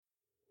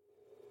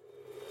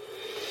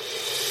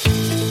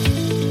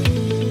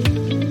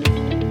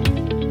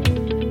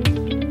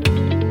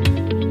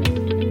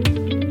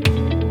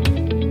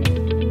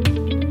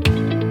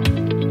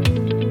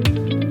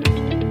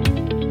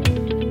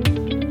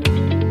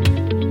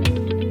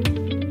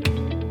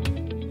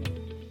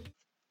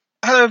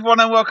everyone,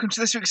 and welcome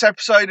to this week's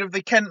episode of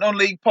the Kent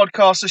Non-League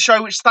podcast, a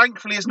show which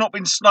thankfully has not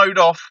been snowed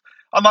off,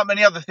 unlike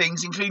many other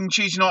things, including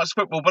Tuesday night's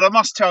football. But I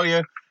must tell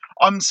you,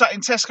 I'm sat in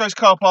Tesco's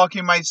car park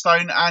in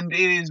Maidstone, and it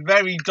is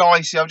very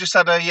dicey. I've just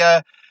had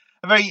a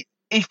very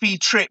iffy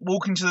trip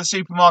walking to the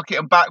supermarket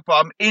and back, but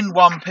I'm in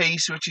one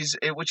piece, which is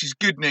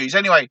good news.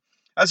 Anyway,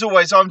 as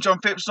always, I'm John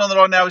Phipps, and on the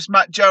line now is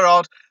Matt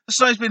Gerard. The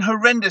snow's been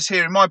horrendous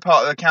here in my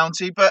part of the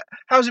county, but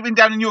how's it been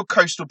down in your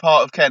coastal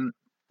part of Kent?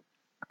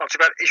 Not too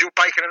bad. Is your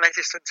bacon and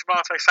lettuce and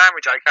tomato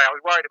sandwich okay? I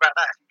was worried about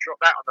that if you dropped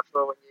that on the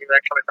floor when you were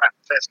coming back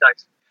from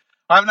Tesco's.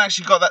 I haven't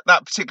actually got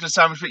that particular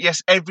sandwich, but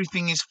yes,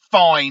 everything is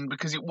fine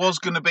because it was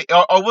going to be.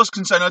 I was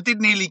concerned. I did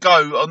nearly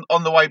go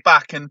on the way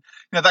back, and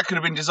that could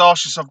have been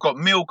disastrous. I've got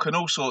milk and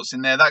all sorts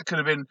in there. That could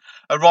have been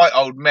a right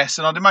old mess.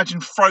 And I'd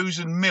imagine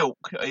frozen milk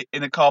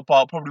in a car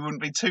park probably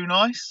wouldn't be too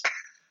nice.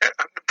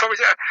 Probably,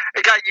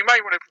 again, you may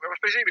want to. I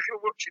presume if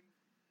you're watching,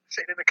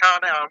 sitting in the car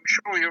now, I'm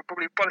sure you'll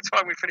probably, by the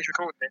time we finish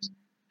recording this,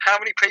 how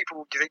many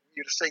people do you think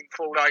you'd have seen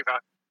fall over?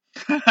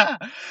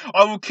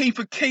 I will keep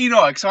a keen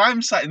eye because I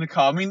am sat in the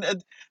car. I mean,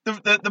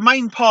 the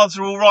main paths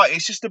are all right.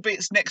 It's just the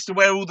bits next to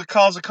where all the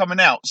cars are coming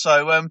out.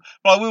 So,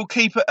 but I will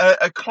keep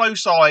a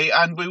close eye,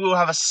 and we will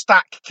have a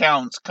stack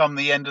count come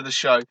the end of the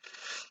show.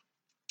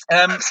 Snow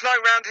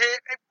around here.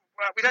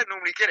 Well, we don't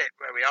normally get it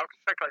where we are because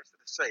we're so close to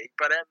the sea.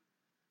 But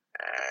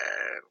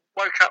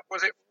woke up.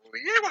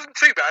 It wasn't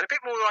too bad. A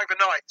bit more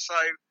overnight. So,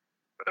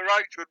 but the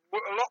roads were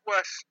a lot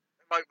worse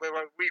where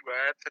we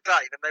were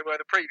today than they were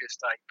the previous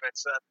day. But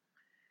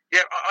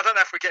I don't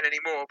know if we get any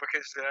more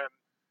because you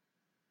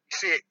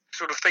see it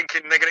sort of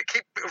thinking they're going to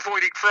keep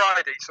avoiding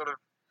Friday sort of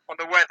on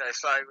the weather.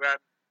 So I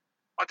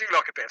do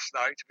like a bit of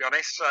snow, to be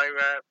honest. So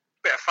a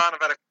bit of fun. I've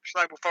had a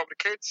snowball fight with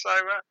the kids. So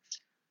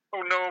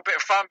all in all, a bit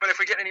of fun. But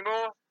if we get any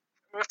more,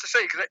 we'll have to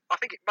see because I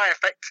think it may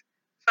affect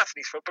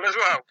Saturday's football as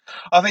well.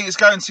 I think it's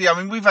going to. I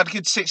mean, we've had a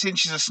good 6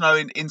 inches of snow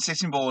in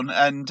Sittingbourne,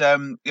 and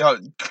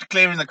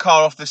clearing the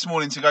car off this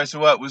morning to go to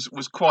work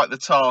was quite the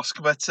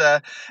task. But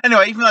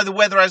anyway, even though the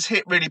weather has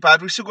hit really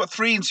bad, we've still got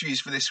 3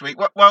 interviews for this week.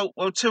 Well,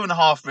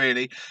 2.5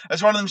 really,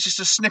 as one of them's just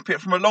a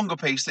snippet from a longer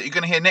piece that you're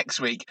going to hear next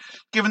week.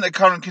 Given the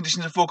current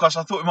conditions of forecast,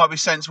 I thought it might be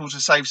sensible to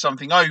save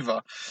something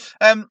over.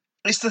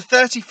 It's the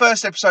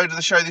 31st episode of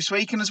the show this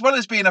week, and as well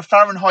as being a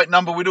Fahrenheit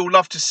number we'd all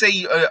love to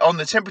see on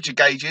the temperature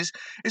gauges,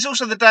 it's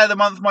also the day of the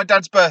month my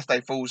dad's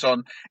birthday falls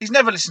on. He's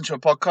never listened to a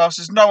podcast,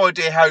 has no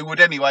idea how he would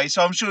anyway,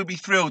 so I'm sure he'd be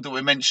thrilled that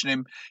we're mentioning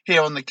him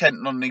here on the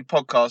Kent Non-League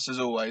podcast, as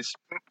always.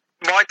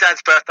 My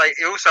dad's birthday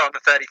is also on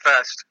the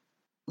 31st.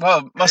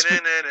 Well, must be...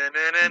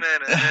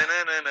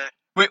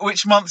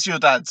 Which month's your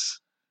dad's?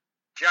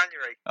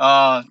 January.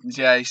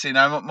 Yeah, you see,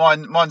 no,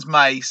 mine's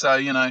May, so,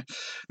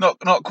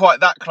 not quite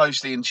that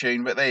closely in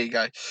tune, but there you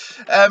go.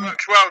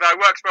 Works well,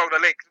 the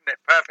link, isn't it?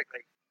 Perfectly.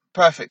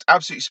 Perfect,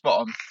 absolutely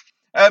spot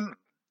on.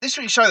 This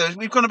week's show, though,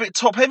 we've gone a bit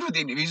top-heavy with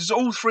the interviews, as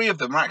all 3 of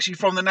them are actually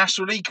from the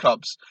National League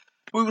clubs.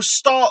 We will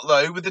start,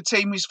 though, with the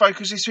team whose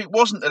focus this week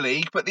wasn't the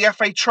league, but the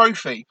FA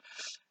Trophy.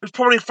 It was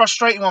probably a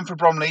frustrating one for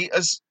Bromley,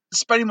 as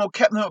Spennymoor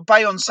kept them at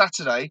bay on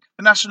Saturday,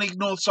 the National League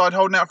North side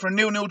holding out for a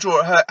 0-0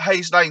 draw at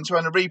Hayes Lane to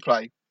earn a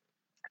replay.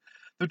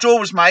 The draw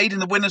was made,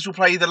 and the winners will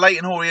play either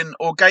Leyton Orient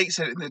or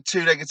Gateshead in the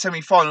 2-legged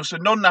semi-final, so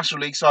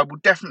non-National League side will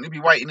definitely be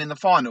waiting in the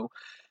final.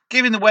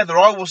 Given the weather,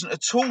 I wasn't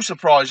at all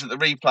surprised that the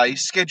replay,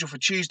 scheduled for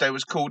Tuesday,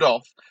 was called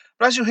off.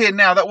 But as you'll hear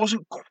now, that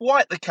wasn't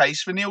quite the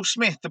case for Neil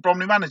Smith, the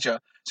Bromley manager.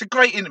 It's a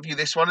great interview,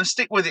 this one, and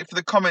stick with it for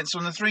the comments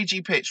on the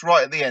 3G pitch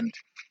right at the end.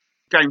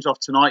 Game's off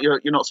tonight.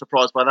 You're not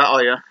surprised by that,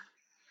 are you?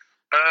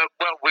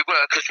 Well, we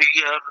were, because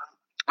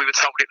we were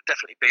told it would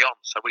definitely be on,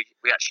 so we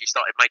actually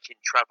started making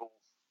travel.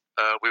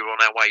 We were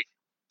on our way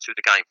to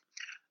the game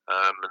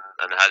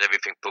and had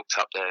everything booked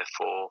up there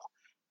for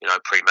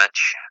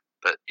pre-match.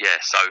 But yeah,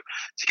 so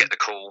to get the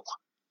call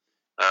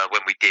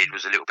when we did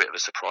was a little bit of a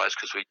surprise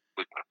because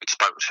we'd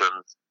spoken to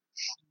them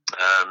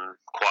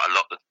quite a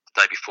lot the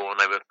day before, and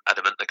they were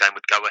adamant the game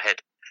would go ahead.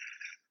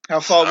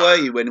 How far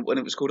were you when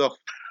it was called off?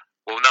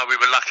 Well, no, we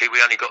were lucky.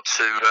 We only got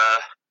to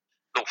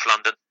North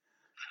London,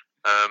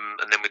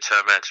 and then we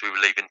turned around because we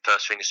were leaving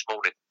first thing this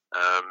morning.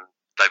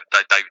 They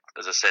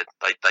as I said,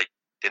 they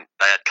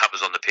had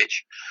covers on the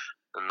pitch,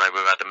 and they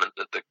were adamant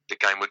that the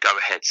game would go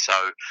ahead. So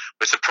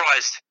we're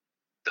surprised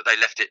that they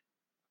left it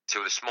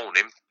till this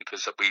morning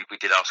because we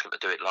did ask them to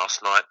do it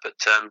last night. But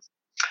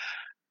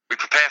we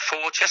prepare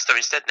for Chester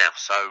instead now.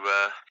 So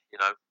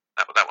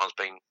that one's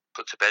been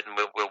put to bed, and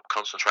we'll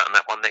concentrate on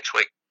that one next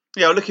week.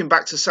 Yeah, looking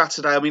back to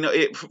Saturday, I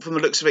mean, from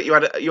the looks of it, you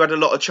had a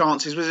lot of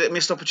chances. Was it a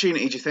missed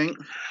opportunity, do you think?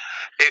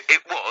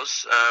 It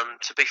was.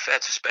 To be fair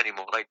to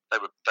Spennymoor, they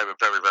were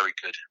very, very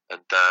good,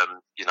 and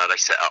they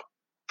set up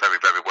very,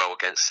 very well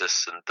against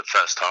us. And the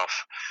first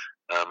half,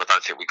 I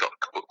don't think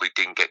we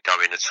didn't get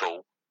going at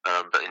all.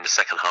 But in the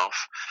second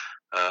half,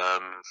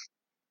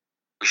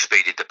 we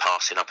speeded the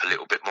passing up a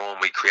little bit more,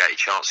 and we created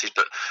chances.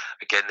 But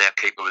again, their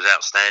keeper was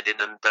outstanding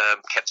and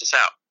kept us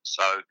out.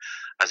 So,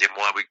 as in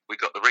why we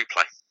got the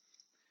replay.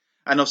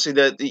 And obviously,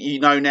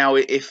 now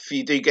if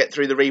you do get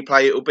through the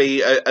replay, it'll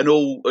be an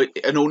all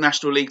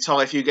National League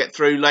tie if you get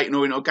through Leyton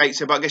Orient or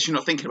Gateshead. But I guess you're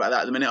not thinking about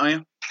that at the minute, are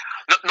you?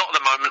 Not at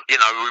the moment.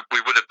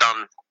 We would have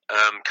done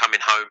coming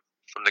home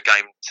from the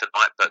game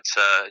tonight, but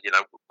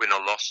win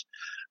or loss.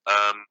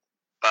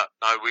 But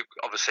no, we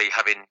obviously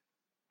having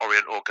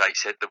Orient or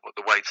Gateshead,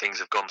 the way things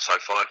have gone so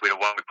far, if we'd have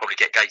won, we'd probably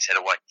get Gateshead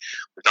away.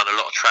 We've done a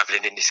lot of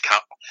travelling in this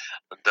cup,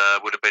 and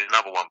would have been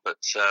another one. But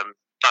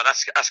no,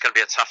 that's going to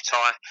be a tough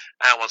tie.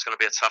 Our one's going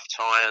to be a tough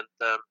tie,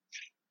 and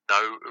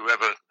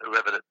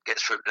whoever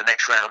gets through the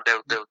next round,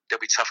 there'll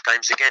be tough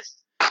games again.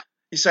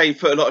 You say you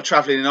put a lot of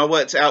travelling in. I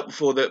worked it out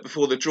before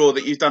the draw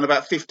that you've done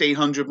about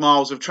 1,500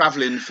 miles of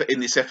travelling in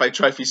this FA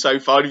Trophy so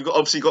far. And you've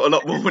obviously got a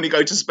lot more when you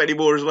go to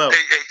Spennymoor as well.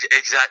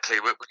 Exactly.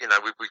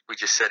 We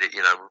just said it.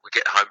 We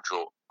get home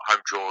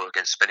draw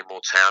against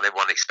Spennymoor Town.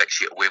 Everyone expects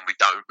you to win. We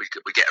don't. We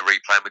get a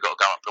replay and we got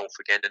to go up north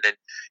again, and then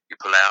you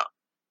pull out.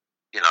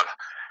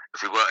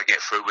 If we were to get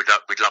through, we'd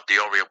love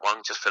the Orient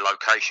one just for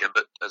location.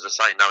 But as I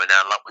say, knowing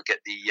our luck, we get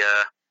the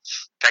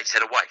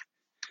Gateshead away.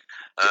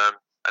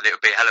 And it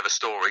would be a hell of a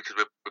story because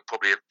we'd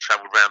probably have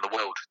travelled around the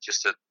world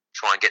just to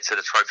try and get to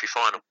the trophy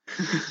final.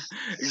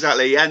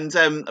 Exactly. And,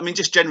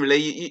 just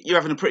generally, you're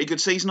having a pretty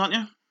good season, aren't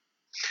you?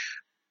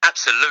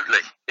 Absolutely.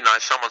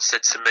 If someone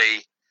said to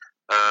me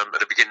at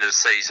the beginning of the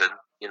season,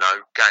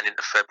 going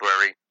into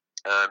February,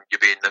 you'll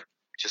be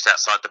just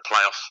outside the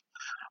playoff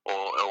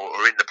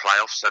or in the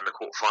playoffs, so in the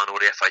quarter-final of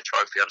the FA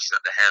Trophy, I'd have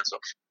snapped their hands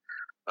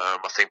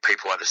off. I think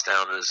people had us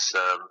down as,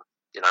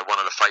 one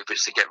of the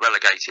favourites to get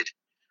relegated.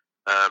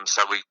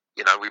 So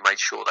we made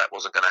sure that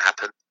wasn't going to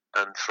happen,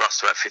 and for us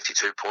to have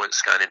 52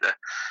 points going into,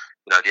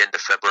 the end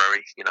of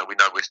February, we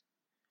know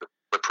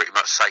we're pretty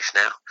much safe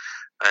now,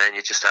 and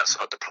you're just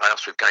outside the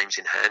playoffs with games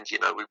in hand.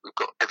 We've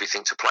got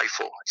everything to play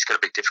for. It's going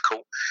to be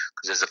difficult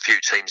because there's a few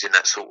teams in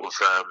that sort of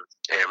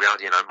area.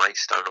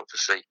 Maidstone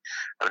obviously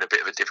having a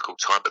bit of a difficult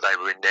time, but they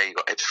were in there. You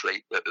got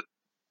Ebbsfleet that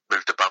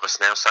moved above us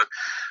now, so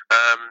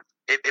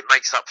it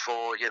makes up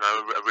for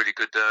a really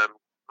good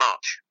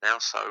March now.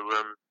 So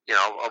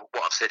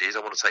what I've said is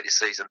I want to take this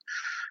season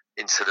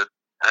into the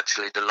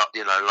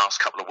last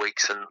couple of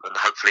weeks and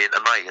hopefully into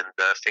May, and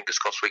fingers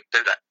crossed we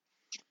can do that.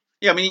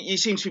 Yeah, you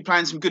seem to be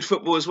playing some good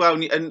football as well,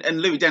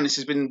 and Louis Dennis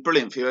has been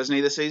brilliant for you, hasn't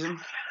he, this season?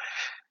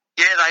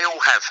 Yeah, they all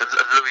have, and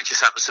Louis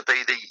just happens to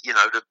be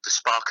the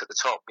spark at the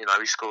top.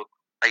 He scored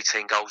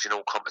 18 goals in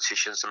all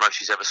competitions, the most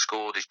he's ever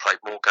scored. He's played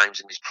more games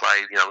than he's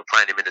played. We're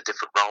playing him in a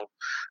different role.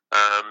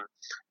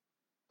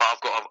 But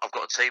I've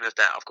got a team of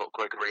that. I've got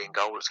Gregory in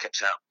goal that's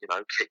kept out,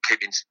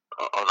 keeping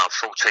on our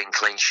 14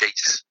 clean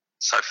sheets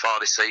so far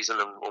this season,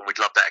 and we'd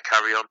love that to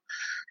carry on.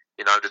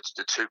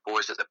 The two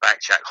boys at the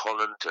back, Jack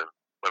Holland, and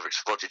whether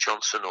it's Roger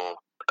Johnson or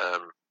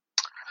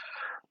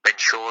Ben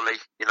Shawley,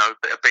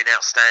 have been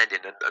outstanding.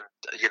 And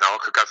I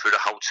could go through the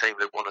whole team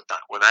that wanted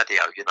that.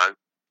 Wanadio,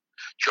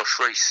 Josh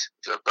Reese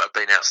have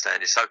been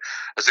outstanding. So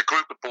as a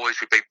group of boys,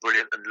 we've been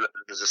brilliant. And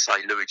as I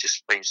say, Louis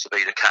just seems to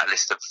be the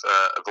catalyst of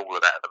all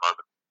of that at the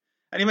moment.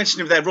 And you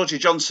mentioned him there, Roger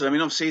Johnson.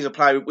 Obviously he's a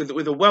player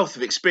with a wealth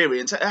of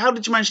experience. How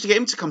did you manage to get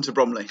him to come to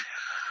Bromley?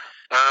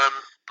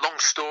 Long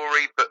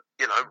story, but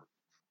it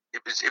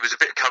was a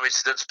bit of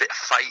coincidence, a bit of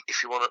fate,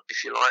 if you like.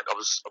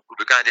 We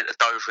were going into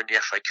Dover in the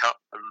FA Cup,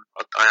 and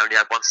I only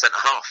had one centre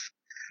half,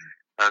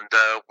 and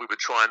we were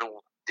trying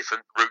all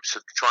different routes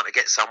of trying to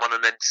get someone,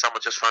 and then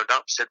someone just phoned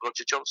up, said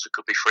Roger Johnson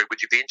could be free.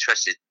 Would you be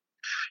interested?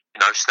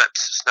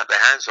 Snapped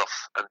their hands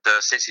off, and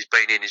since he's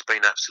been in, he's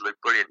been absolutely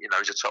brilliant.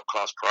 He's a top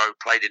class pro.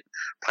 Played in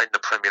the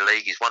Premier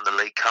League. He's won the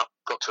League Cup,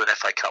 got to an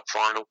FA Cup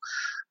final,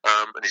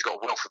 and he's got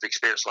a wealth of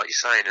experience, like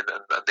you're saying. And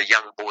the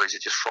young boys are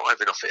just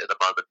thriving off it at the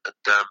moment.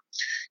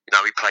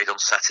 And he played on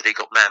Saturday,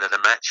 got man of the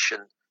match,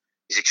 and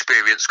his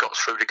experience got us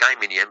through the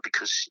game in the end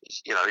because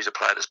he's a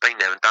player that's been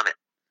there and done it.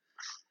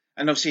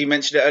 And obviously you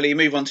mentioned it earlier, you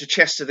move on to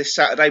Chester this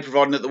Saturday,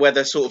 providing that the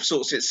weather sort of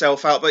sorts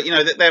itself out. But,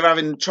 they're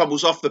having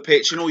troubles off the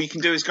pitch, and all you can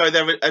do is go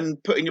there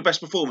and put in your best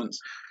performance.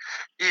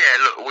 Yeah,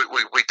 look,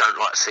 we don't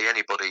like to see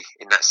anybody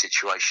in that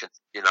situation.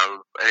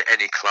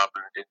 Any club,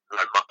 and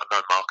I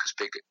know Marcus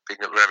big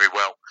very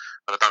well,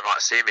 and I don't like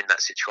to see him in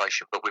that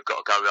situation. But we've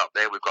got to go up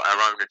there. We've got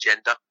our own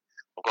agenda.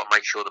 I've got to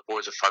make sure the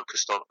boys are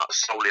focused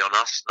solely on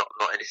us,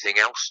 not anything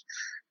else.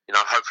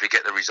 Hopefully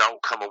get the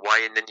result, come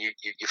away, and then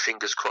your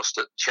fingers crossed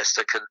that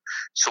Chester can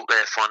sort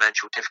their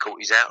financial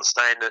difficulties out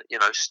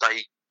and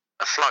stay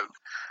afloat.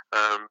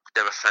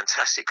 They're a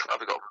fantastic club.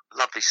 They've got a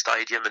lovely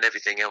stadium and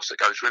everything else that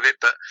goes with it.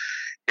 But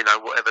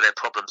whatever their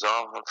problems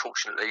are,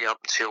 unfortunately, up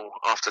until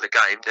after the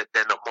game,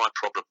 they're not my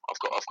problem. I've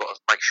got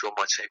to make sure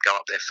my team go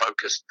up there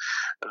focused,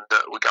 and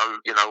we go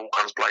all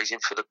guns blazing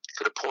for the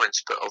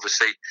points. But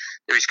obviously,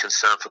 there is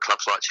concern for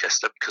clubs like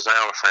Chester because they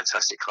are a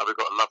fantastic club. They've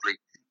got a lovely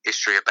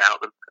history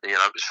about them. It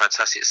was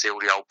fantastic to see all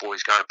the old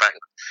boys going back,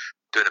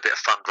 doing a bit of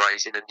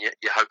fundraising, and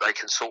you hope they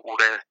can sort all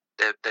their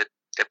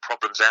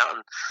problems out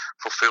and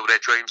fulfil their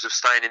dreams of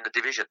staying in the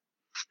division.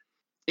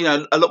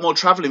 a lot more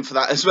travelling for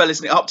that as well,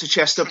 isn't it? Up to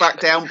Chester, back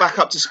down, back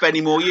up to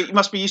Spennymoor. You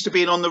must be used to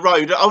being on the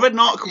road. I read an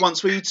article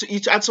once where you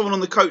had someone on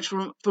the coach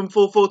from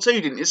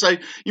 442, didn't you? So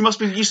you must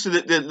be used to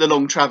the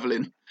long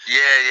travelling.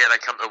 Yeah. They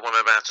come to one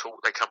of our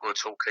talk. They come to a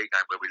Torquay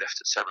game where we left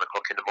at 7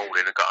 o'clock in the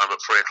morning and got home at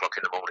 3 o'clock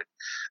in the morning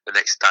the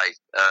next day.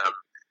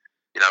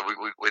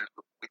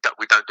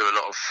 We don't do a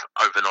lot of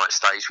overnight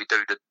stays. We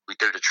do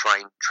the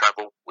train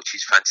travel, which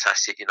is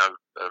fantastic. We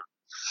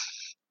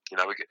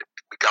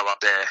go up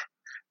there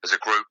as a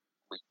group.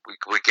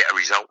 We get a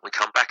result. We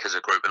come back as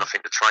a group, and I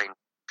think the train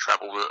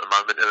travel at the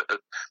moment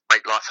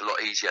make life a lot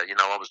easier.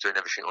 I was doing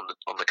everything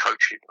on the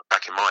coach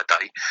back in my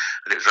day,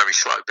 and it was very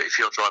slow. But if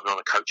you're driving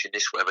on a coach in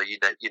this weather, you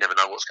never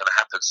know what's going to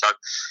happen. So,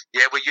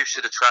 yeah, we're used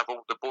to the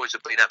travel. The boys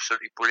have been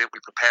absolutely brilliant.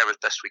 We prepare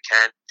as best we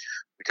can.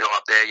 We go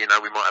up there,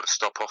 we might have a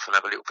stop off and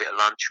have a little bit of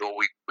lunch, or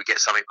we get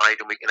something made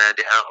and we can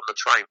hand it out on the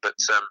train. But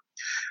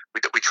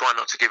we try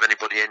not to give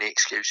anybody any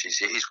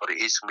excuses. It is what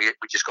it is, and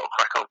we just got to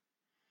crack on.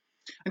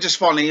 And just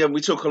finally, we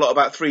talk a lot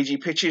about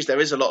 3G pitches. There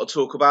is a lot of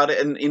talk about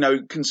it,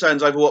 and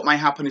concerns over what may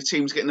happen if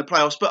teams get in the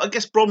playoffs. But I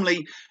guess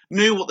Bromley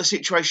knew what the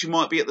situation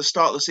might be at the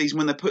start of the season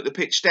when they put the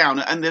pitch down,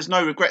 and there's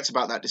no regrets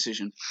about that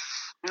decision.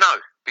 No,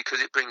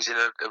 because it brings in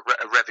a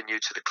revenue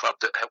to the club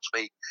that helps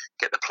me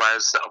get the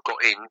players that I've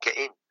got in get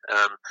in.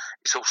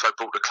 It's also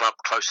brought the club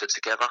closer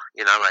together.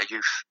 Our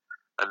youth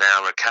and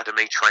our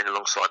academy train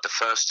alongside the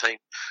first team.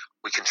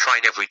 We can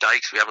train every day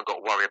because we haven't got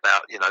to worry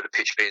about the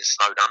pitch being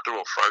snowed under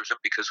or frozen,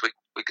 because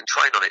we can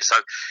train on it. So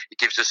it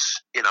gives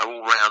us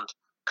all round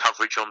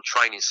coverage on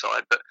training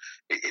side. But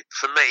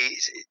for me,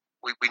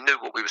 we knew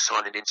what we were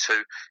signing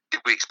into.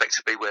 Did we expect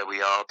to be where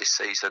we are this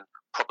season?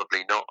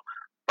 Probably not.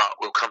 But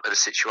we'll come to the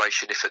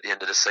situation if at the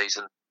end of the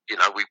season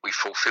we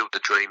fulfilled the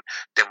dream,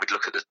 then we'd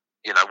look at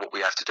what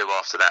we have to do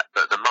after that.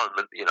 But at the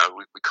moment,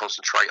 we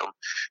concentrate on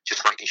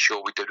just making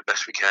sure we do the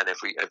best we can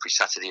every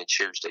Saturday and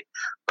Tuesday.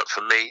 But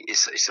for me,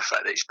 it's the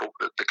fact that it's brought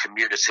the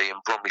community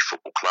and Bromley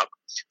Football Club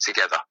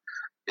together.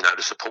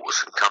 The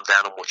supporters can come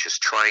down and watch us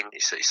train.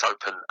 It's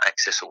open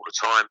access all the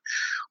time.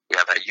 We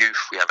have our youth,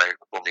 we have our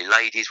Bromley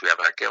ladies, we have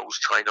our girls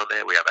train on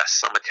there, we have our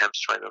summer camps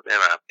train on there,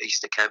 our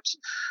Easter camps,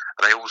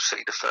 and they all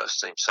see the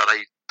first team. So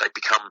they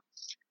become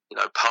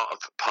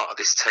part of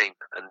this team,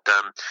 and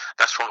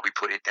that's why we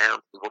put it down.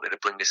 We wanted to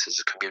bring this as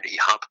a community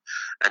hub,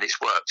 and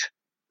it's worked.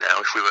 Now,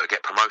 if we were to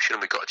get promotion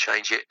and we've got to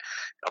change it,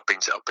 I've been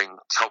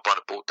told by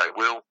the board they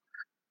will.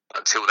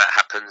 Until that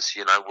happens,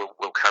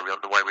 we'll carry on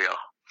the way we are.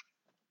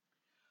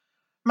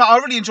 Matt, I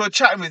really enjoyed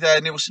chatting with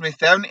Neil Smith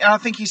there, and I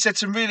think he said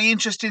some really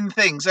interesting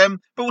things. But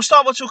we'll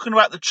start by talking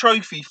about the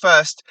trophy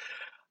first.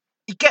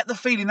 You get the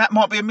feeling that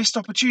might be a missed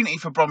opportunity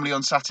for Bromley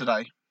on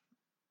Saturday.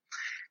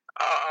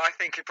 I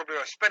think it probably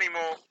was.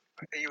 Spennymoor,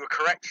 you were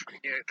correct.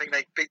 I think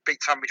they beat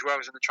Tunbridge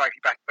Wells in the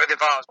trophy the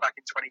Vars back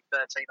in 2013,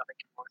 I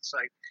think it was. So,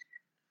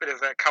 bit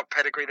of a cup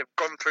pedigree. They've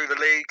gone through the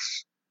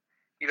leagues.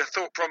 You'd have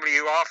thought Bromley,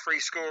 who are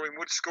free scoring,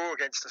 would score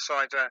against the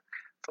side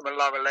from a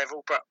lower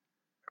level, but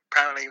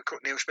apparently,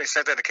 Neil Smith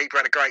said that the keeper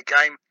had a great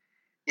game.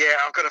 Yeah,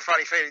 I've got a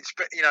funny feeling.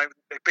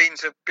 They've been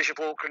to Bishop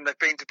Auckland, they've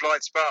been to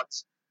Blythe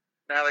Sparks.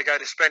 Now they go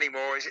to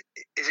Spennymoor.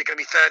 Is it going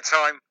to be third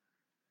time?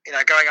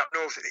 Going up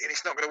north, and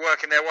it's not going to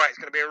work in their way. It's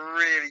going to be a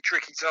really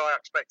tricky tie, I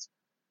expect,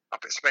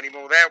 up at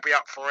Spennymoor. They'll be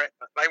up for it.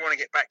 They want to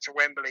get back to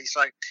Wembley,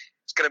 so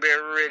it's going to be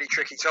a really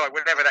tricky tie.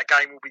 Whenever that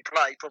game will be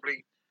played,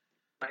 probably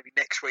maybe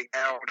next week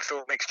now, I would have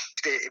thought next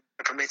year,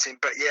 permitting.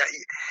 But yeah,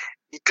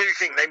 you do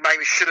think they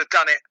maybe should have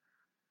done it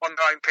on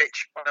their own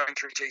pitch, on their own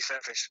 3G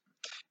surface.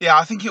 Yeah,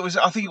 I think it was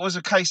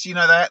a case. They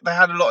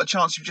had a lot of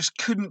chances, you just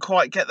couldn't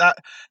quite get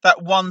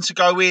that one to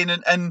go in.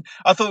 And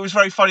I thought it was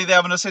very funny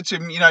there when I said to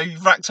him,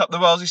 you've racked up the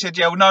miles. He said,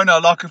 yeah, well, no,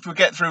 like if we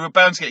get through, we're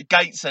bound to get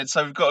Gateshead,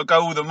 so we've got to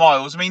go all the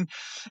miles. I mean,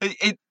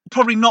 it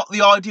probably not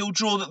the ideal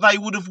draw that they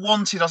would have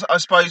wanted, I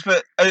suppose.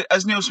 But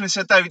as Neil Smith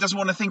said, Dave, he doesn't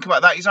want to think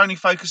about that. His only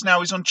focus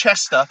now is on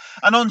Chester.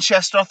 And on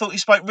Chester, I thought he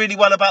spoke really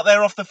well about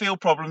their off the field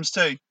problems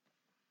too.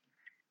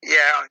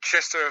 Yeah,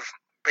 Chester have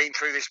been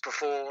through this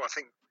before. I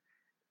think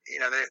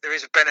there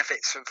is a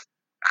benefits of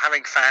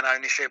having fan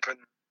ownership and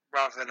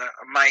rather than a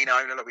main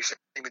owner that we've seen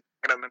with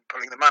them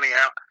pulling the money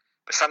out.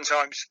 But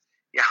sometimes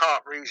your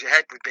heart rules your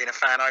head with being a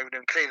fan owner,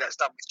 and clearly that's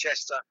done with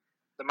Chester.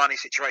 The money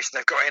situation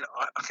they've got in,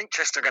 I think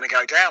Chester are going to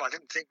go down. I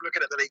didn't think,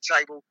 looking at the league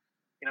table,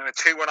 a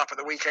 2-1 up at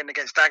the weekend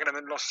against Dagenham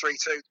and lost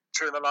 3-2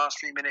 in the last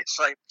few minutes.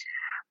 So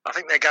I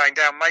think they're going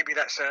down. Maybe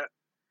that's a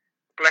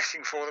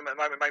blessing for them at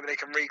the moment. Maybe they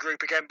can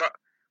regroup again. But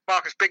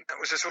Marcus Bignett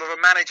was a sort of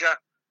a manager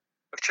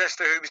of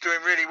Chester who was doing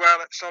really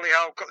well at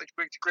Solihull, got the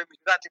degree to Grimsby.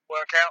 That didn't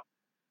work out.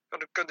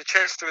 Gone to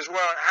Chester as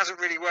well. It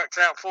hasn't really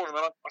worked out for them.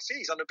 And I see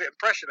he's under a bit of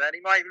pressure there, and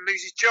he may even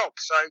lose his job.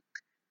 So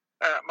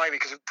maybe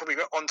because they've probably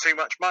got on too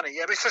much money.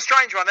 Yeah, but it's a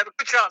strange one. They have a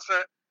good chance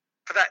for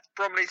that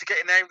Bromley to get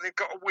in there. They've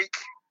got a week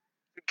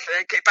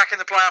to get back in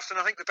the playoffs.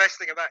 And I think the best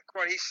thing about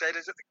what he said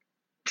is that the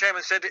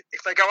chairman said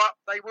if they go up,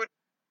 they would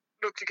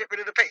look to get rid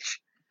of the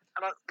pitch.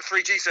 And the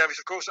 3G service,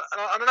 of course.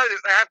 And I know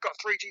that they have got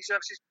 3G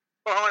services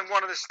behind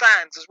one of the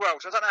stands as well.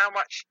 So I don't know how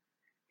much,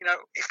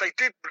 if they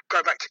did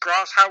go back to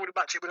grass, how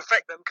much it would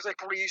affect them, because they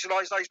probably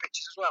utilise those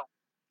pitches as well.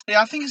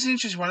 Yeah, I think it's an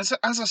interesting one.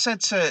 As I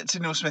said to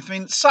Neil Smith, I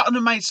mean, Sutton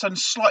and Maidstone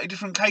slightly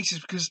different cases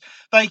because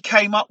they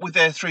came up with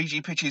their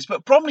 3G pitches,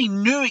 but Bromley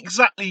knew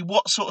exactly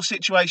what sort of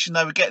situation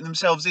they were getting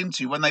themselves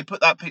into when they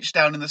put that pitch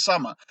down in the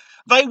summer.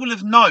 They will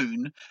have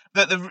known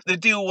that the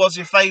deal was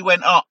if they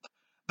went up,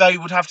 they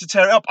would have to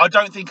tear it up. I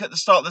don't think at the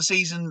start of the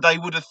season they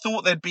would have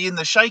thought they'd be in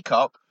the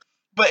shake-up,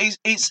 but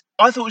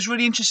I thought it was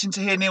really interesting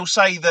to hear Neil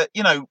say that,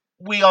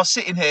 we are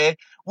sitting here,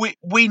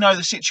 we know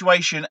the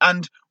situation,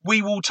 and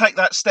we will take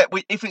that step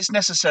if it's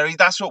necessary.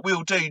 That's what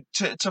we'll do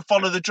to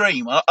follow the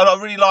dream. And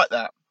I really like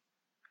that.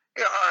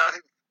 Yeah, I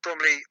think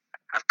Bromley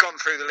have gone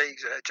through the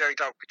leagues. Jerry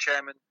Dulk, the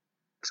chairman,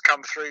 has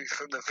come through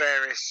from the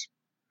various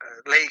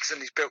leagues and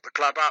he's built the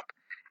club up.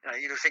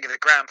 You were thinking of the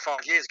ground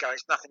 5 years ago,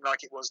 it's nothing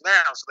like it was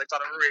now. So they've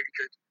done a really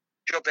good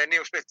job there.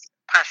 Neil Smith,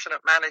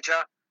 passionate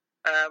manager,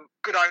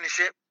 good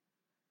ownership.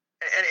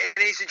 And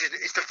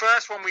it's the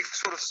first one we've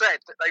sort of said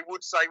that they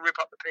would say rip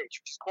up the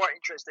pitch, which is quite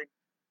interesting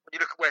when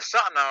you look at where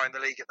Sutton are in the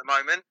league at the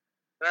moment.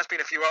 There's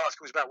been a few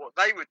articles about what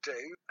they would do.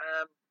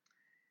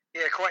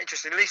 Quite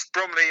interesting. At least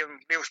Bromley and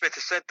Neil Smith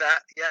have said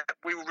that. Yeah,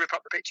 we will rip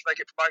up the pitch if they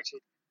get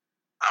promoted.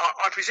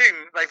 I presume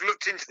they've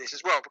looked into this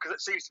as well, because it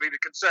seems to be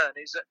the concern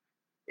is that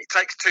it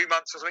takes 2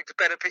 months or something to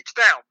bed a pitch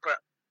down. But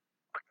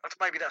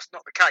maybe that's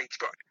not the case.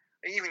 But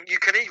you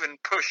can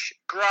even push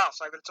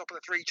grass over the top of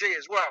the 3G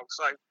as well.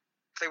 So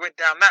if they went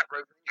down that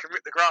route, you can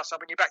rip the grass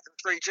up and you're back to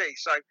the 3G.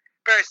 So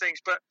various things,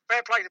 but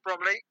fair play to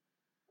Bromley.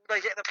 Will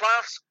they get in the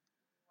playoffs?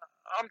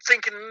 I'm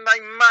thinking they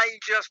may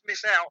just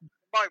miss out at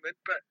the moment,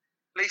 but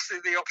at least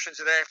the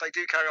options are there if they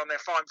do carry on their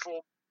fine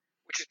form,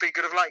 which has been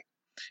good of late.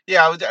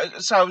 Yeah,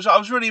 so I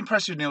was really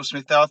impressed with Neil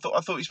Smith there. I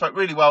thought he spoke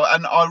really well,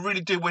 and I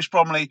really do wish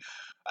Bromley,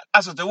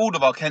 as I do all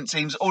of our Kent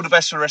teams, all the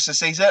best for the rest of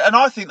the season. And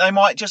I think they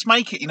might just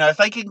make it. If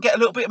they can get a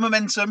little bit of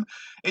momentum,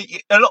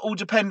 a lot will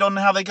depend on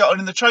how they get on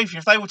in the trophy.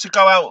 If they were to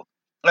go out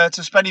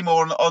to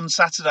Spennymoor on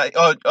Saturday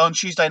or on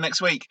Tuesday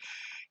next week,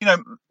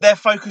 their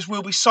focus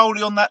will be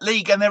solely on that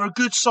league, and they're a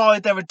good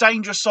side, they're a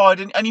dangerous side,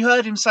 and you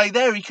heard him say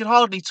there he could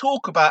hardly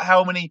talk about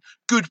how many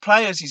good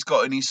players he's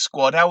got in his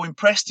squad, how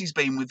impressed he's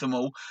been with them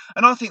all.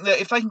 And I think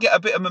that if they can get a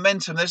bit of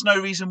momentum, there's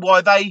no reason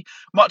why they,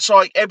 much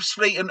like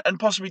Ebbsfleet and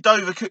possibly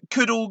Dover,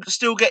 could all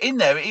still get in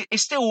there.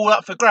 It's still all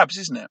up for grabs,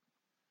 isn't it?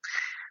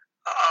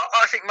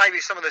 I think maybe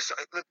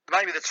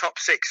maybe the top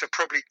six are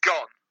probably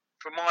gone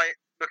from my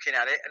looking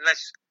at it,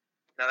 unless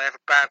they have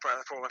a bad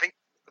form. I think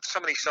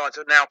some of these sides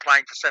are now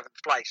playing for seventh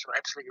place. So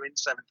Ebbsfleet are in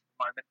seventh at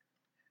the moment,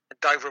 and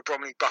Dover and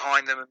Bromley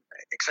behind them,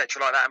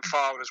 etc. like that, and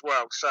Farwood as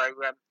well. So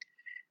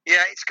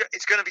it's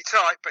going to be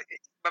tight, but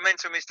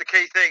momentum is the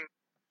key thing.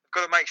 They've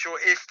got to make sure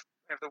if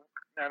the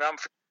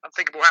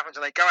unthinkable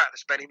happens and they go out to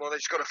Spennymoor, they've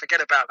just got to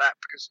forget about that,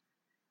 because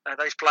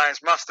those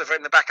players must have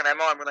in the back of their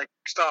mind when they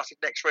started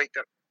next week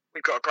that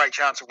we've got a great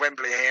chance of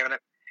Wembley here, and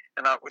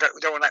we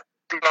don't want that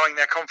blowing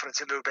their confidence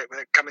a little bit with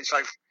it coming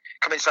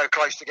so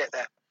close to get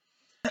there.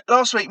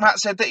 Last week, Matt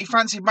said that he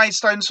fancied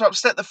Maidstone to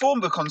upset the form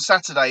book on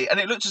Saturday, and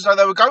it looked as though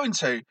they were going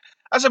to.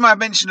 As I may have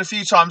mentioned a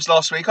few times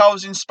last week, I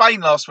was in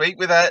Spain last week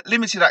with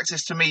limited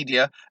access to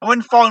media, and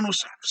when final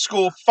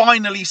score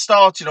finally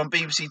started on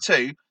BBC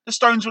Two, the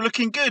Stones were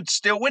looking good,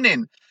 still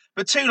winning.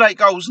 But two late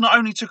goals not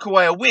only took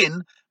away a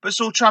win, but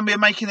saw Tranmere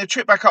making the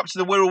trip back up to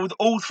the Wirral with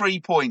all 3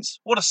 points.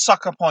 What a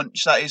sucker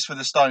punch that is for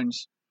the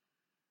Stones.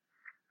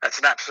 That's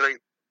an absolute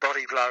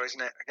body blow,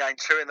 isn't it? Again,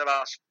 2 in the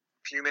last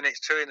few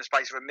minutes, 2 in the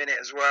space of a minute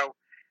as well.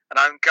 An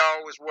own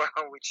goal as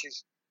well, which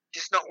is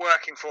just not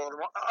working for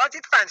them. I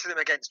did fancy them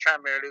against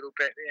Tranmere a little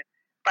bit.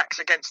 Backs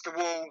against the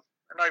wall,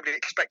 and nobody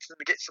expected them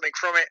to get something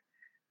from it.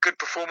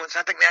 Good performance.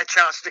 I think they had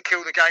chances to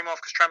kill the game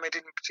off because Tranmere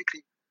didn't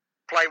particularly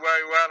play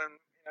very well, and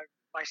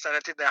Maidstone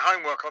did their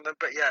homework on them.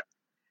 But a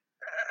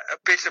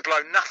bitter blow.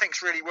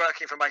 Nothing's really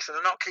working for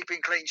Maidstone. They're not keeping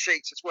clean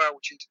sheets as well,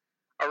 which is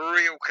a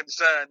real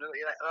concern.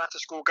 They'll have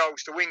to score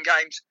goals to win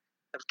games.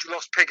 They've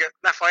lost Piggott.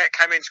 Lafayette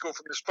came in, scored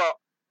from the spot.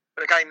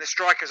 But again, the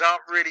strikers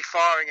aren't really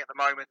firing at the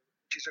moment,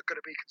 which is going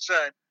to be a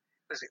concern.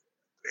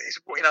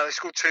 They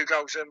scored 2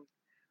 goals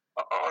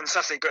on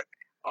Saturday, but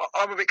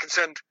I'm a bit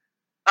concerned.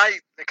 A,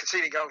 they're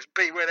conceding goals.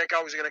 B, where their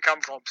goals are going to come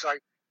from. So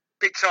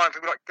big time.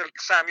 People like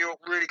Sam York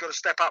really got to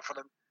step up for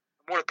them.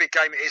 And what a big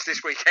game it is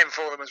this weekend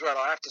for them as well.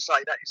 I have to say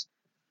that is.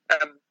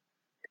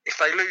 If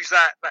they lose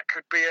that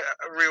could be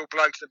a real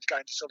blow to them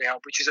going to Solihull,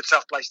 which is a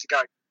tough place to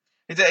go.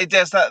 It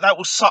does. That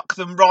will suck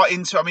them right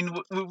into. I mean,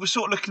 we're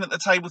sort of looking at the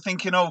table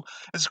thinking,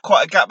 there's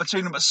quite a gap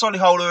between them. But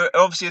Solihull are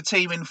obviously a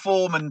team in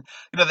form, and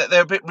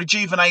they're a bit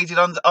rejuvenated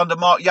under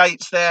Mark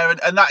Yates there,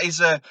 and that is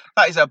a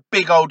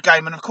big old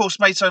game. And of course,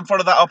 Maidstone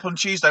followed that up on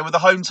Tuesday with a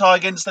home tie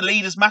against the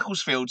leaders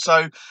Macclesfield.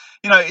 So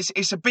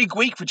it's a big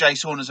week for Jay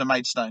Saunders and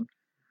Maidstone.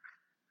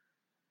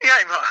 Yeah,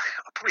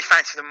 I probably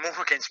fancy them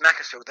more against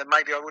Macclesfield than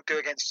maybe I would do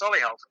against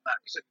Solihull from that,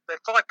 because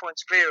they're 5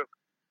 points clear of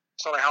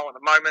Solihull at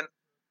the moment.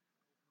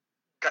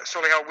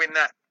 Solihull win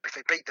that if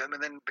they beat them,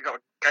 and then they've got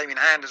a game in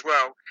hand as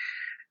well.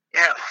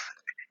 Yeah,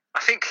 I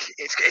think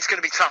it's going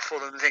to be tough for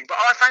them, I think. But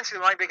I fancy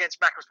them maybe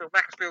against Macclesfield.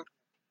 Macclesfield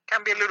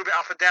can be a little bit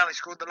up and down. They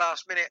scored the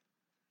last minute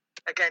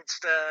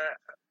against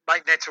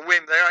Maidenhead to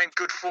win. They're in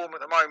good form at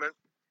the moment.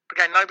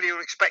 again, nobody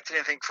will expect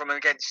anything from them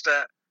against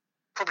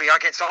probably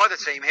against either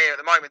team here at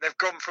the moment. They've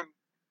gone from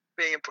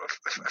being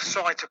a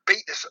side to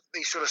beat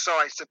these sort of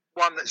sides to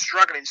one that's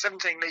struggling.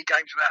 17 league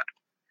games without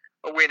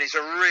a win is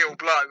a real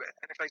blow.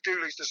 And if they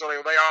do lose to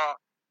Solihull, they are,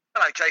 I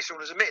know Jay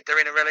Saunders admitted they're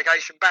in a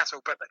relegation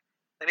battle, but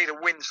they need to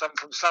win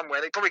from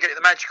somewhere. They probably get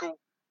the magical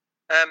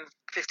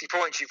 50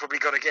 points you've probably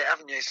got to get,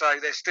 haven't you? So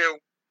they're still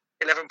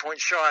 11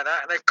 points shy of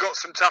that. And they've got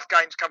some tough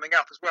games coming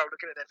up as well,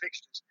 looking at their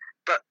fixtures.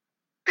 But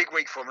big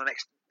week for them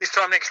this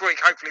time next week.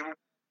 Hopefully we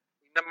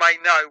may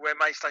know where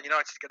Maidstone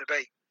United is going to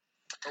be,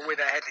 or where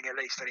they're heading at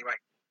least anyway.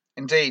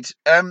 Indeed.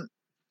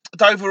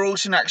 Dover were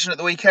also in action at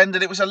the weekend,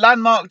 and it was a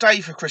landmark day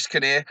for Chris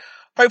Kinnear.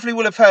 Hopefully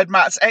we'll have heard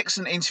Matt's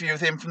excellent interview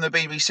with him from the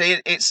BBC.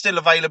 It's still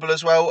available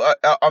as well.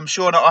 I'm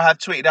sure I have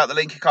tweeted out the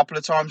link a couple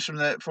of times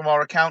from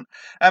our account.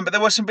 But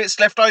there were some bits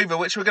left over,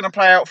 which we're going to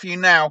play out for you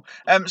now.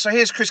 So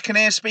here's Chris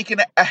Kinnear speaking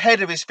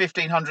ahead of his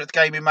 1500th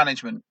game in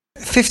management.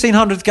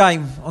 1500th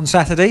game on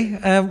Saturday.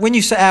 When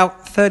you set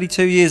out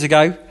 32 years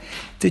ago,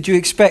 did you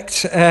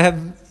expect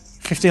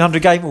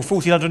 1500 game or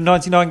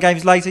 1499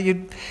 games later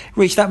you'd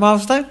reach that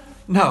milestone?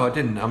 No, I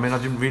didn't. I mean, I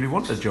didn't really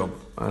want the job,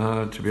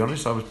 to be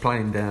honest. I was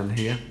playing down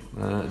here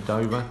at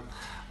Dover,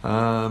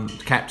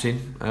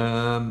 captain,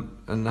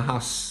 and the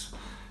Huss,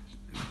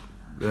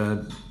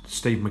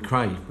 Steve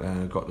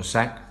McRae, got the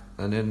sack.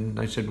 And then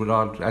they said, well,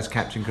 I, as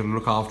captain, could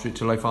look after it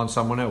till they find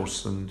someone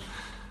else. And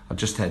I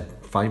just had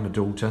Faye, my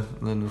daughter,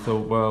 and then I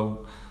thought,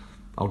 well,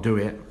 I'll do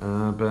it,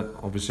 but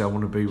obviously I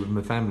want to be with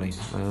my family.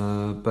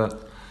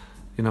 But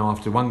you know,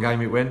 after one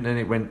game it went, then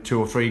it went 2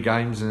 or 3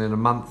 games, and then a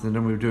month, and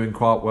then we were doing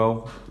quite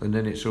well, and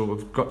then it sort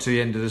of got to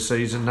the end of the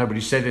season. Nobody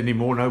said any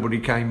more, nobody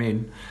came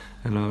in,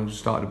 and I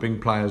started to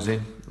bring players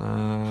in,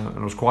 and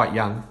I was quite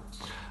young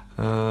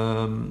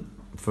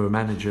for a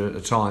manager at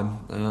the time,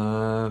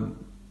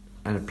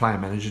 and a player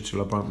manager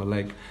till I broke my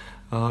leg.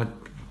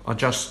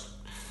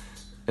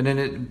 And then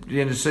at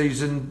the end of the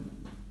season,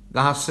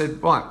 the Huss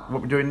said, right,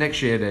 what we're doing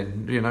next year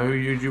then? You know,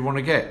 who do you want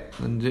to get?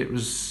 And it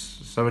was,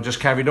 so I just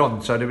carried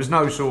on. So there was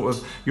no sort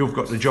of, you've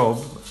got the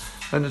job.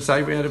 And to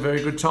say we had a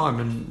very good time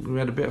and we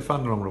had a bit of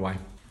fun along the way.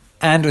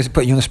 And was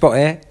putting you on the spot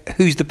here,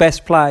 who's the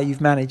best player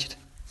you've managed?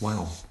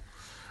 Wow.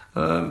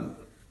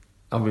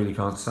 I really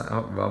can't say.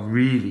 I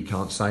really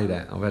can't say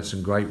that. I've had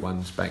some great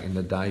ones back in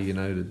the day, you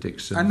know, the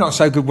Dixon. And not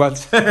so good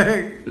ones. No,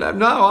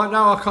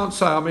 I can't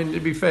say. I mean, to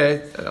be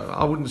fair,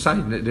 I wouldn't say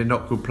that they're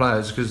not good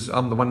players because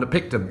I'm the one that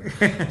picked them.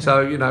 So,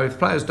 you know, if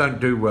players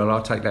don't do well,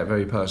 I take that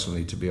very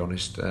personally, to be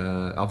honest.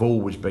 I've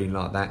always been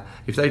like that.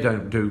 If they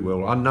don't do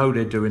well, I know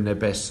they're doing their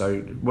best. So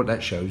what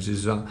that shows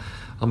is I'm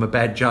a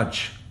bad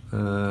judge.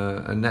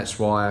 And that's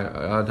why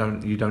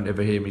you don't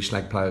ever hear me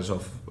slag players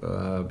off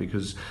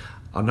because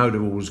I know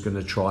they're always going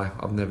to try.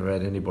 I've never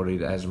had anybody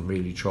that hasn't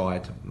really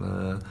tried,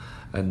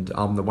 and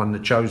I'm the one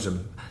that chose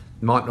them.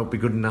 Might not be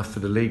good enough for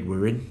the league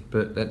we're in,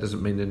 but that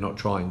doesn't mean they're not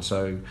trying.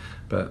 So,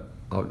 but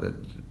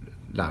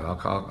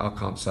I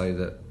can't say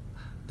that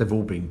they've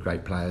all been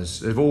great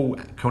players. They've all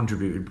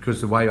contributed because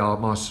the way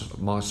my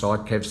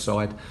side, Kev's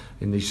side,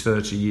 in these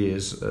 30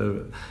 years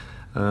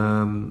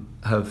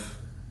have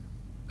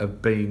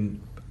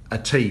been a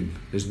team.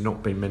 There's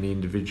not been many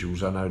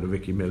individuals. I know that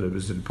Ricky Miller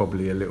was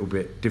probably a little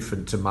bit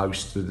different to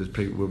most of the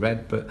people we've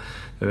had, but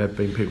there have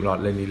been people like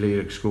Lenny Lee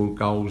that scored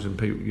goals and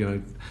people, you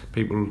know,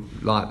 people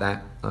like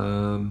that.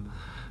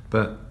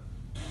 But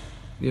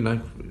you know,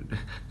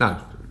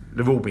 no,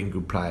 they've all been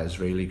good players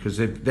really because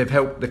they've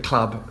helped the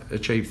club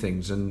achieve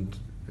things, and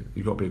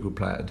you've got to be a good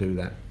player to do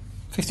that.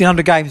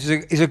 1,500 games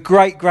is a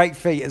great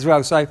feat as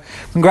well. So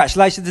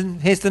congratulations,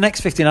 and here's the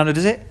next 1,500,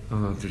 is it?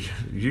 Oh,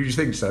 you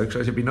think so?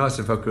 Because it'd be nice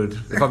if I could.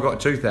 If I got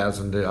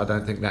 2,000, I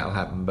don't think that'll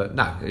happen. But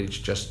no, it's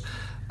just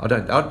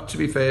to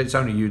be fair, it's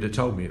only you that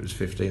told me it was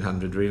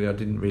 1,500. Really, I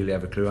didn't really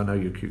have a clue. I know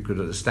you're good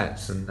at the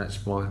stats, and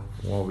that's why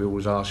we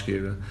always ask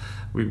you.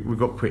 We've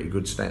got pretty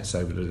good stats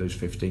over those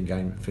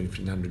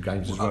 1,500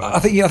 games as well. I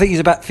think it's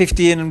about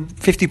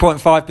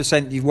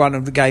 50.5% you've won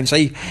of the game. So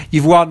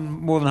you've won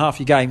more than half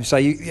your games. So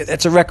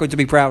it's a record to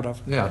be proud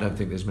of. Yeah, I don't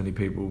think there's many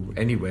people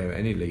anywhere,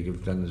 any league,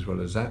 have done as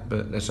well as that.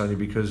 But that's only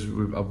because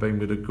I've been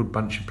with a good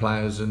bunch of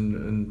players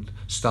and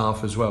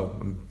staff as well,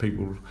 and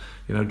people,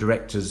 you know,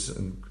 directors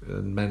and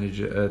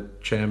manager,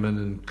 chairman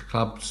and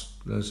clubs.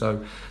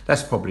 So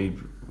that's probably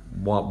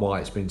why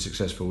it's been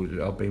successful.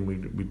 I've been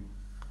with a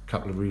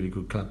couple of really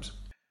good clubs.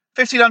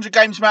 1,500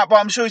 games, Matt, but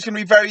I'm sure he's going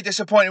to be very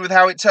disappointed with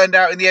how it turned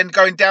out in the end,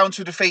 going down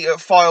to a defeat at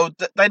Fylde.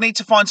 They need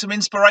to find some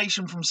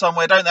inspiration from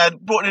somewhere, don't they?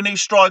 Brought in a new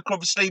striker,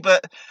 obviously,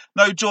 but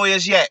no joy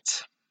as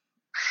yet.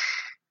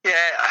 Yeah,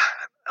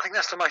 I think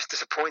that's the most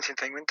disappointing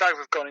thing. When Dover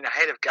have gone in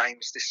ahead of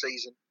games this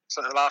season,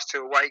 so the last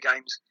 2 away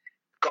games,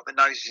 got the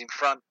noses in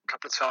front a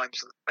couple of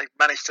times. They've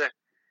managed to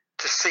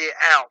see it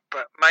out,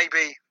 but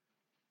maybe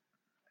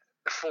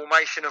the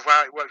formation of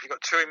how it works. You've got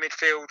 2 in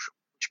midfield,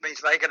 which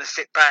means they're going to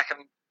sit back,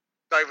 and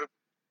Dover,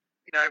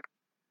 you know,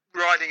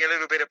 riding a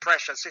little bit of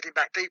pressure, sitting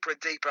back deeper and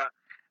deeper.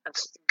 And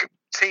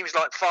teams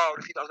like Fylde,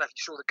 if you don't know if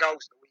you saw the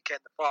goals at the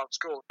weekend, the Fylde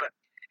scored, but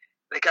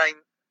again,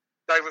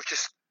 Dover have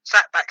just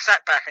sat back,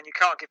 and you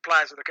can't give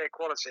players of the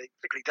quality,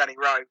 particularly Danny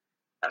Rowe,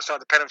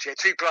 outside the penalty area.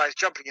 Two players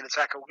jumping in the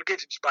tackle, who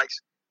gives him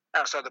space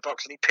outside the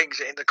box, and he pings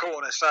it in the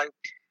corner. So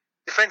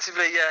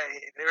defensively,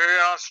 they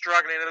are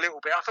struggling a little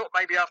bit. I thought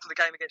maybe after the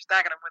game against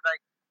Dagenham, when they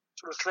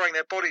sort of throwing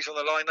their bodies on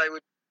the line, they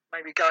would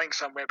maybe going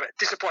somewhere, but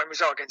disappointing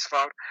result against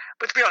Fylde.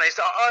 But to be honest,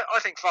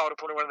 I think Fylde are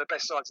probably one of the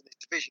best sides in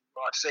this division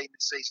that I've seen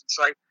this season.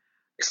 So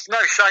it's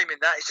no shame in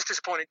that. It's just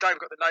disappointing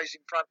Dover got the nose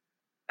in front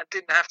and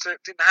didn't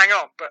hang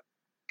on. But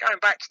going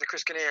back to the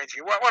Chris Kinnear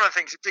interview, one of the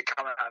things that did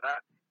come out of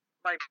that,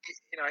 maybe,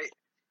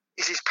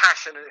 is his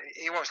passion.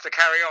 He wants to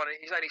carry on.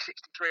 He's only 63,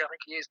 I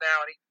think he is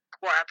now, and he's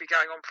quite happy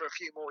going on for a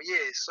few more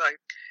years. So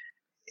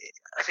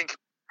I think,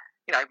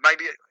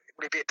 maybe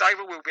will it be at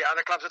Dover, will it be at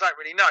other clubs? I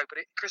don't really know.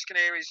 But Chris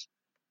Kinnear is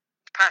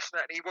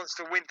passionate and he wants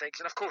to win things,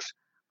 and of course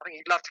I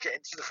think he'd love to get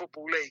into the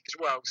Football League as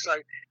well. So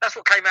that's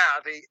what came out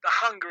of the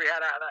hunger he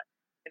had out of that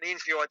in the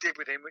interview I did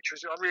with him, which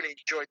was I really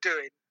enjoyed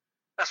doing.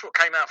 That's what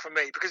came out for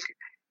me, because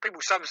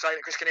some say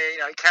that Chris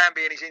Kinnear, he can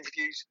be in his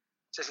interviews,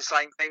 says the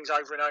same things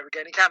over and over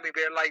again. He can be a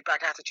bit of laid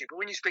back attitude, but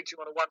when you speak to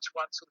him on a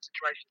one-to-one sort of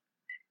situation,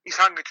 his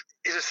hunger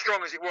is as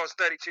strong as it was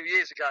 32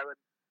 years ago and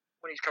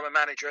when he's become a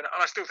manager, and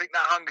I still think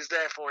that hunger's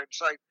there for him.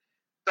 So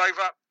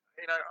Dover,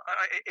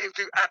 he'll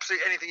do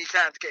absolutely anything he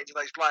can to get into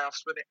those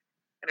playoffs, and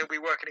he'll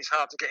be working his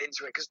hard to get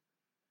into it, because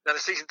the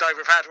season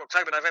Dover have had,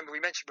 October, November,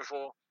 we mentioned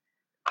before,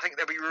 I think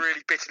they'll be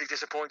really bitterly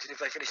disappointed if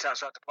they finish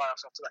outside the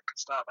playoffs after that good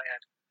start they had.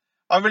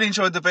 I really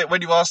enjoyed the bit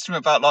when you asked him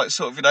about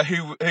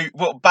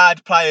what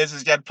bad players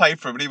has he had played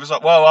for him, and he was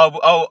like, "Well,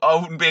 I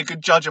wouldn't be a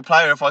good judge of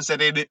player if I said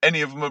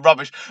any of them were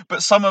rubbish,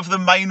 but some of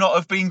them may not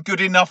have been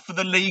good enough for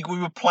the league we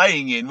were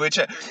playing in," which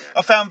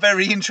I found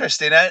very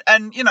interesting.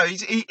 And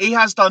he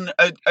has done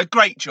a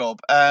great job.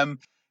 I've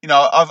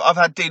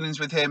had dealings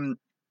with him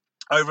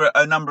over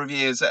a number of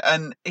years,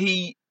 and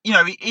he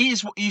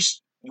is what you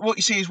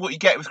see is what you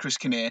get with Chris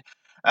Kinnear.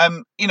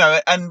 And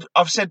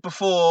I've said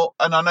before,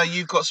 and I know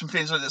you've got some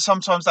feelings like that,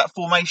 sometimes that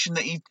formation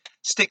that he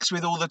sticks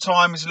with all the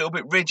time is a little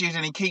bit rigid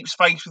and he keeps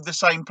faith with the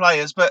same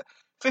players. But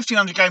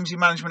 1,500 games in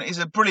management is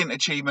a brilliant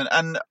achievement,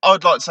 and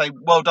I'd like to say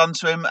well done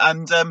to him.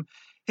 And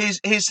here's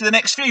to the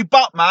next few.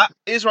 But, Matt,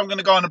 here's where I'm going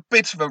to go on a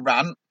bit of a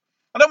rant.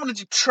 I don't want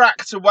to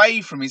detract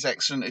away from his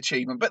excellent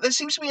achievement, but there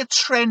seems to be a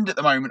trend at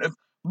the moment of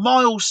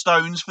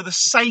milestones for the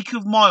sake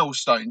of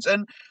milestones.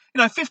 And,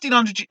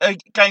 1,500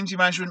 games in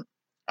management,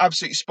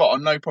 absolutely spot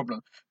on, no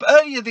problem. But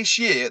earlier this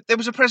year, there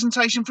was a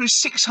presentation for his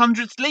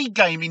 600th league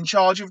game in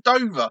charge of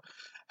Dover.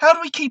 How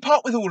do we keep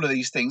up with all of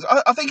these things?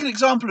 I think an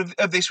example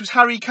of this was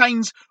Harry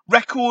Kane's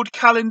record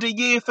calendar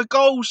year for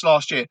goals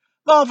last year.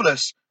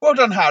 Marvellous. Well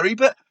done, Harry.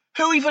 But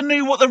who even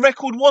knew what the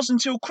record was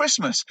until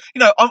Christmas?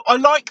 I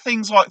like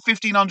things like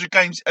 1,500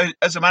 games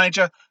as a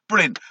manager.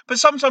 Brilliant. But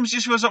sometimes it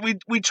just feels like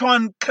we try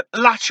and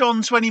latch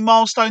on to any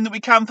milestone that we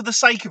can for the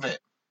sake of it.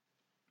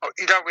 Oh,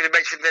 you don't really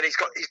mention that he's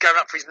going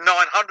up for his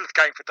 900th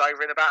game for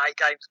Dover in about 8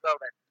 games as well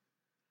then.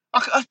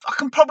 I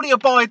can probably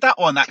abide that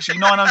one, actually,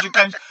 900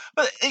 games.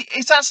 But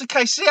if that's the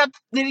case, he had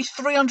nearly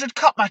 300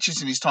 cup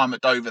matches in his time at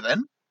Dover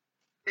then.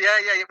 Yeah.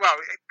 Well,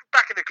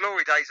 back in the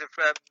glory days of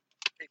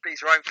he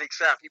beats Rome League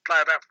South, you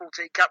play about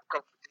 14 cup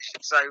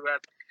competitions. So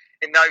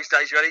in those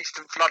days, you had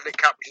Eastern Floodlit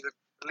Cup, which is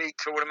a league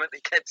tournament,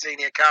 the Kent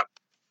Senior Cup,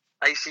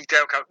 AC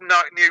Del Cup,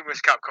 numerous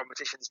cup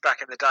competitions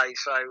back in the day.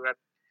 So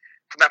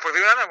from that point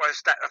of view, I don't know what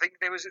stat. I think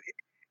there was,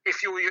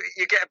 if you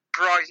get a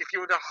prize if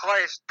you're the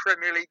highest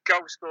Premier League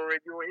goal scorer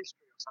in your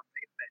history or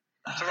something, isn't it?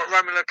 So like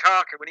Roman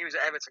Lukaku, when he was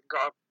at Everton,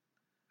 got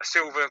a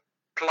silver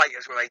plate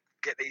as well they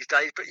get these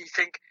days. But you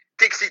think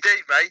Dixie D,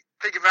 mate,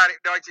 think about it.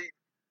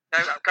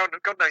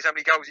 God knows how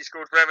many goals he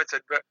scored for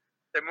Everton, but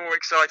they're more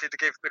excited to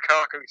give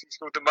Lukaku because he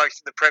scored the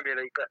most in the Premier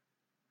League. But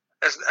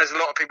as a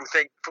lot of people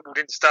think, football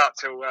didn't start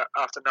till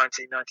after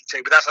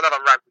 1992. But that's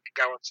another rant we can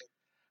go on to.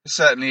 It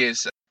certainly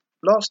is.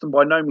 Last and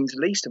by no means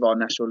least of our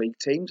National League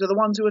teams are the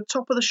ones who are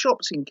top of the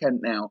shops in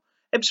Kent now.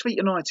 Ebbsfleet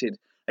United.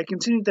 They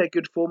continued their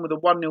good form with a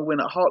 1-0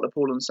 win at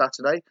Hartlepool on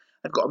Saturday.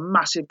 They've got a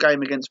massive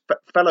game against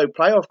fellow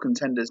playoff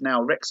contenders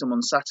now, Wrexham,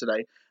 on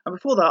Saturday. And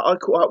before that, I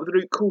caught up with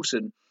Luke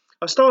Coulson.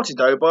 I started,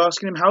 though, by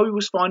asking him how he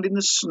was finding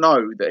the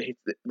snow that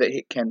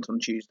hit Kent on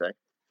Tuesday.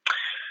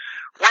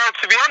 Well,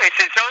 to be honest,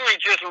 it's only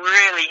just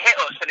really hit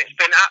us, and it's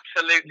been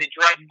absolutely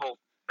dreadful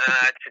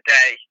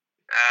today.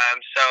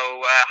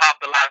 So half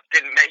the lads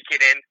didn't make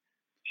it in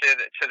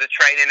to the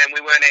training, and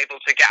we weren't able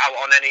to get out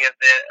on any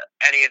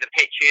of the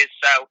pitches.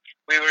 So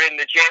we were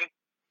in the gym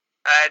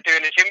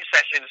doing a gym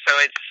session. So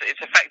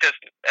it's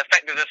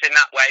affected us in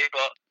that way,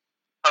 but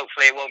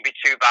hopefully it won't be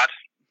too bad.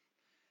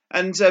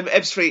 And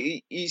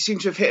Ebbsfleet, you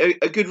seem to have hit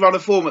a good run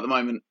of form at the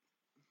moment.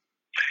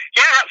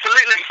 Yeah,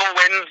 absolutely, 4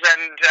 wins,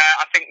 and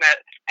I think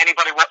that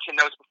anybody watching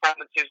those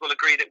performances will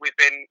agree that we've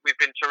been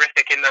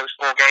terrific in those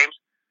 4 games,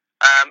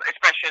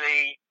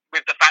 especially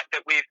with the fact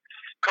that we've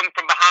come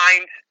from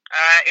behind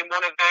in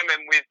one of them,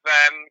 and we've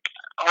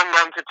hung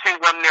on to 2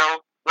 1-0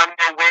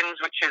 wins,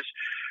 which has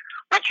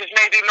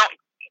maybe not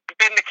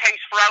been the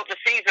case throughout the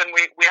season.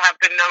 We have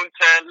been known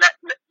to let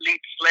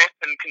leads slip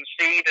and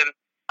concede, and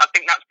I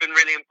think that's been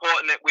really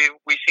important that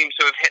we seem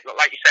to have hit,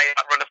 like you say,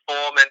 that run of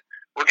form, and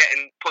we're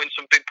putting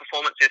some big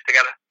performances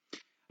together.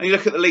 And you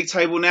look at the league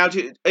table now.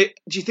 Do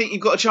you think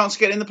you've got a chance to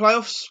get in the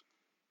playoffs?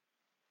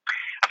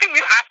 I think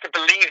we have to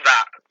believe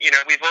that.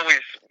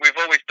 We've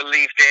always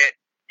believed it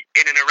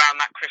in and around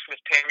that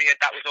Christmas period.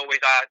 That was always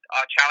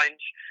our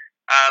challenge.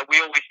 We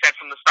always said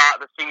from the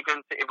start of the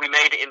season that if we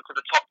made it into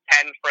the top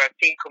 10 for a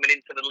team coming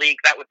into the league,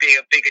 that would be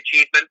a big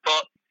achievement.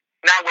 But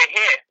now we're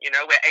here.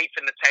 We're 8th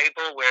in the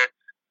table.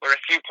 We're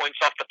a few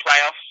points off the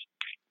playoffs,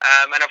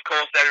 and of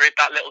course there is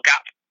that little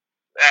gap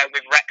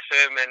with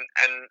Wrexham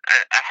and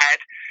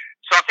ahead.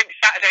 So I think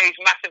Saturday is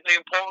massively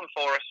important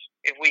for us.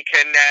 If we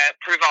can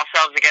prove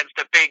ourselves against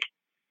a big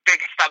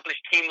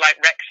established team like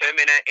Wrexham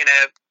in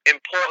a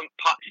important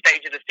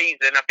stage of the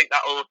season, I think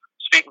that will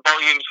speak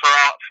volumes for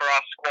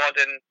our squad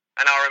and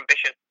our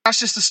ambition. That's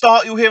just the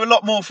start. You'll hear a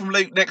lot more from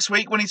Luke next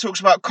week when he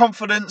talks about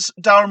confidence,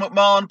 Darren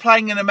McMahon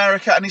playing in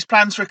America and his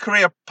plans for a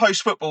career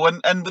post-football.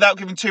 And without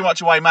giving too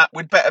much away, Matt,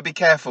 we'd better be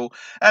careful.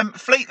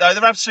 Fleet, though,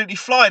 they're absolutely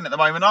flying at the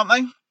moment, aren't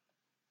they?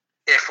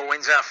 Yeah, 4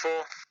 wins out of 4.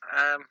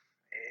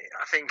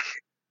 I think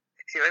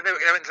they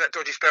went to that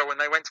dodgy spell when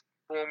they went to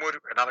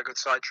Bournemouth, another good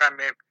side,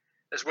 Tranmere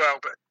as well.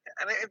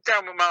 And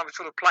Darren McMahon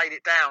sort of played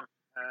it down.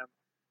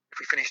 If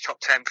we finish top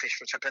 10,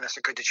 then that's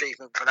a good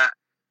achievement for that.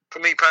 For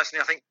me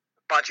personally, I think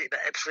budget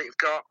that Ebbsfleet have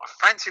got.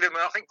 I fancied them.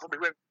 I think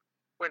probably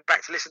went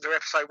back to listen to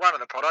episode 1 of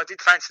the pod. I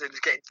did fancy them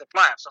to get into the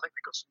playoffs. I think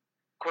they've got some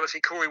quality.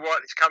 Corey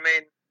White that's come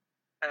in.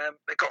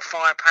 They've got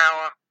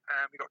firepower.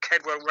 We've got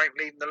Kedwell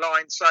leading the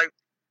line. So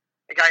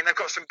again, they've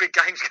got some big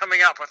games coming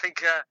up. I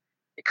think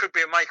it could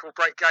be a make or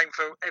break game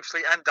for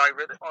Ebbsfleet and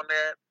Dover on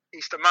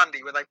Easter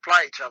Monday when they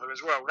play each other as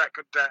well. That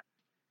could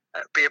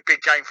be a big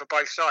game for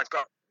both sides.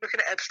 But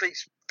looking at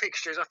Ebbsfleet's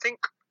fixtures, I think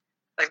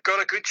they've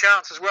got a good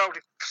chance as well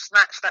to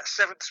snatch that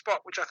 7th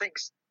spot, which I think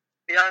is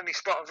the only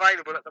spot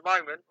available at the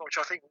moment, which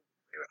I think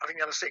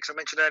the other 6 I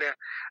mentioned earlier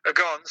are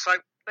gone. So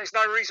there's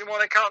no reason why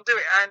they can't do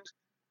it. And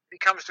if it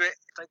comes to it,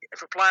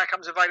 if a player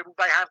comes available,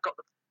 they have got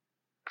the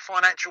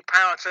financial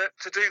power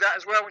to do that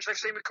as well, which they've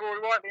seen with Corey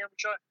White,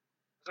 which,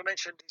 as I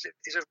mentioned,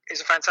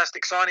 is a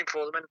fantastic signing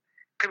for them. And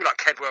people like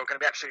Kedwell are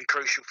going to be absolutely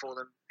crucial for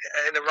them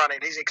in the running.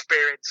 His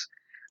experience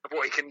of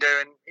what he can do,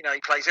 and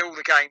he plays all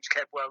the games,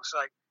 Kedwell,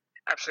 so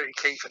absolutely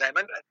key for them.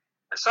 And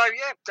so,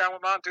 yeah, Darren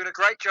McMahon doing a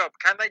great job.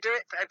 Can they do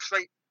it for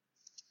Ebbsfleet?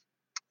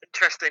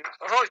 Interesting.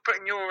 I've always put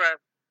in your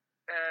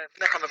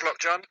neck on the block,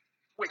 John.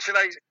 Which of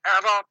those,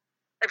 out of our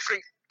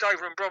Ebbsfleet,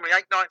 Dover and Bromley,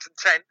 8th, 9th and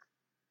 10th,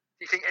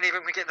 do you think any of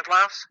them can get in the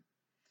playoffs?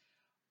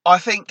 I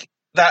think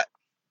that,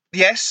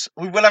 yes,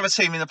 we will have a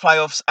team in the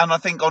playoffs, and I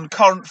think on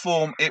current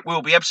form, it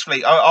will be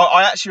Ebbsfleet.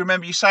 I actually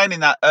remember you saying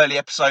in that early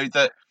episode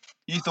that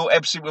you thought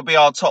Ebbsfleet would be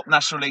our top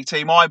National League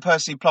team. I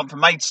personally plumped for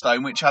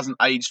Maidstone, which hasn't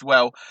aged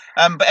well.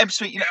 But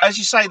Ebbsfleet, as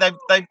you say,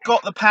 they've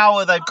got the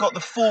power, they've got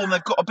the form,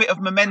 they've got a bit of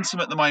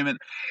momentum at the moment.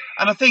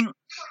 And I think,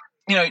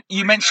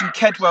 you mentioned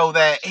Kedwell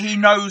there. He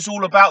knows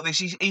all about this.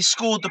 He's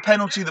scored the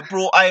penalty that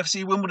brought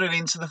AFC Wimbledon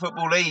into the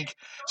Football League.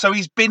 So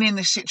he's been in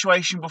this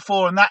situation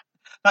before, and that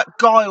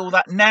guile,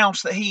 that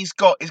nous that he's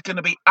got is going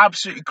to be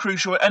absolutely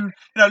crucial. And,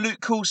 Luke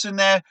Coulson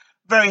there,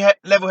 very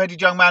level-headed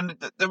young man.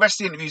 The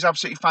rest of the interview is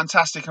absolutely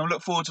fantastic. I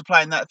look forward to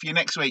playing that for you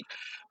next week.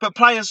 But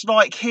players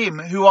like him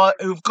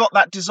who've got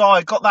that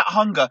desire, got that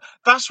hunger,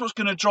 that's what's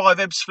going to drive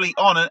Ebbsfleet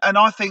on. And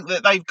I think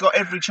that they've got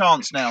every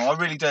chance now. I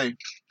really do.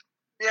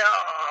 Yeah,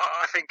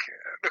 I think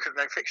looking at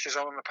their fixtures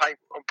on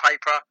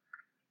paper,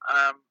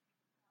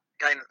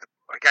 again,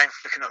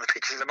 looking at the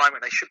pictures at the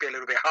moment, they should be a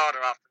little bit harder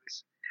after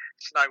this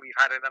snow we've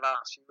had in the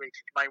last few weeks,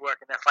 which may work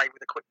in their favour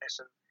with the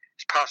quickness and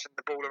just passing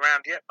the ball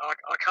around. Yeah, I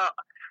can't.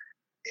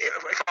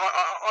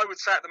 I would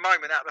say at the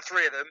moment, out of the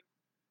 3 of them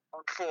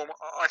on form,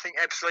 I think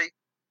Ebbsfleet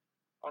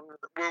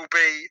will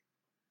be.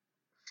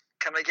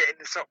 Can they get in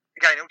the top?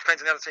 Again, it all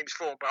depends on the other team's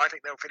form, but I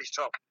think they'll finish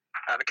top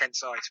out of the Kent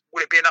side.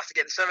 Will it be enough to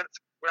get the 7th?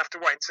 We'll have to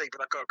wait and see, but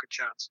they've got a good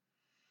chance.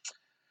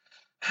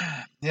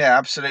 Yeah,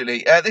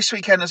 absolutely. This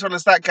weekend, as well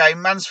as that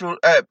game, Mansfield,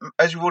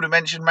 as we've already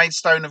mentioned,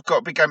 Maidstone have got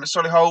a big game at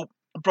Solihull.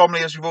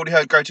 Bromley, as we've already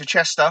heard, go to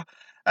Chester.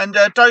 And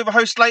Dover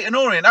host Leyton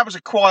Orient. That was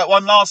a quiet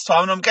one last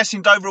time, and I'm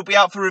guessing Dover will be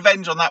out for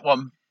revenge on that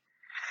one.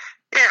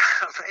 Yeah,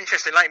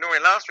 interesting. Leyton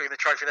Orient last week in the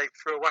trophy, they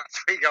threw a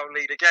 1-3 goal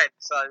lead again.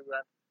 So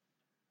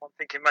I'm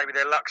thinking maybe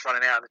their luck's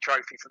running out of the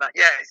trophy for that.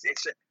 Yeah,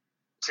 it's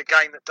a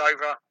game that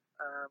Dover,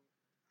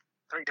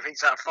 3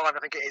 defeats out of 5, I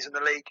think it is, in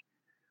the league.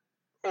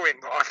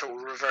 Orient, I thought,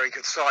 were a very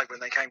good side when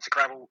they came to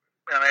Gravel.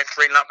 They had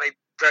 3-0 up. They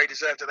very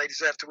deserved it. They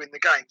deserved to win the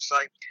game. So,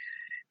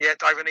 yeah,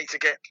 Dover need to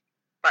get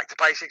back to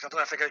basics. I don't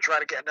know if they're going to try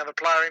to get another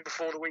player in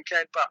before the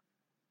weekend, but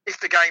if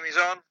the game is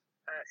on,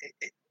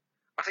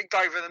 I think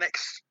Dover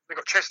they've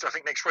got Chester, I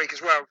think, next week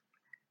as well.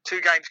 2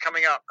 games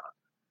coming up.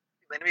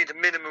 They need a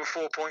minimum of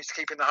 4 points to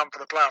keep in the hunt for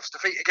the playoffs.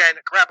 Defeat again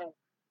at Gravel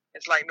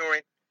against Leyton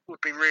Orient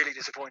would be really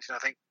disappointing, I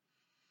think.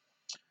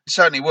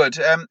 Certainly would.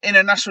 In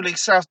a National League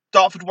South,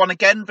 Dartford won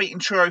again, beating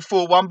Truro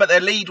 4-1, but their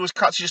lead was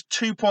cut to just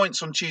 2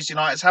 points on Tuesday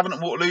night as Havant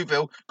and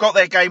Waterlooville got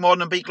their game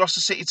on and beat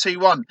Gloucester City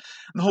 2-1. And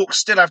the Hawks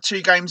still have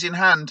 2 games in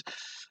hand.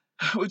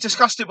 we've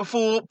discussed it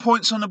before.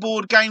 Points on the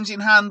board, games in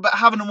hand, but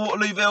Havant and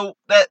Waterlooville,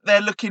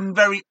 they're looking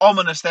very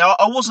ominous there.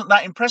 I wasn't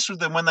that impressed with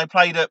them when they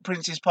played at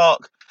Prince's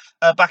Park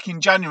back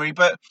in January,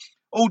 but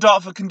all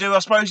Dartford can do, I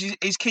suppose,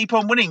 is keep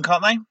on winning,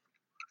 can't they?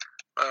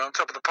 On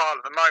top of the pile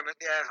at the moment,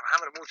 yeah.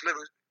 Havant and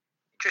Waterlooville,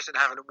 interesting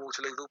Havant and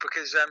Waterlooville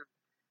because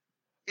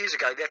years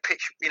ago their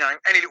pitch,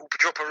 any little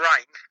drop of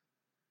rain,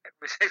 it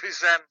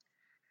was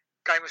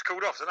game was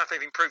called off. I don't know if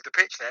they've improved the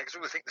pitch there because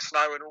all I think the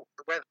snow and all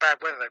the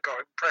bad weather they've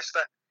got. I'm impressed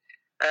that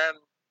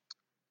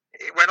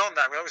it went on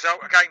that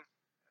result. Again,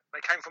 they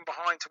came from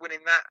behind to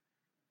winning that.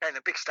 And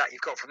the big stat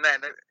you've got from there,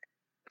 they've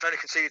only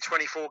conceded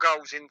 24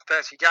 goals in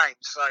 30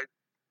 games. So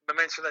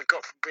momentum they've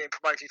got from being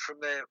promoted from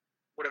their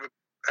whatever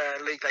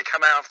league they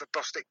come out of, the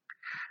Bostik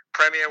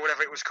Premier,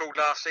 whatever it was called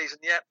last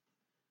season. Yep,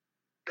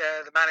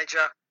 the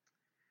manager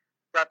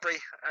Bradbury,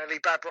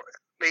 Lee Bradbury,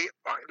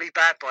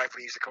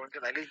 everybody used to call him,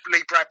 didn't they?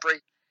 Lee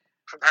Bradbury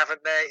from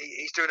Havant there,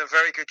 he's doing a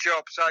very good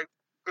job. So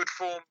good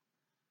form.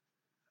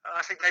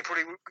 I think they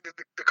probably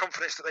the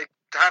confidence that they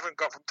haven't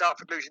got from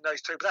Dartford losing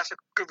those two, but that's a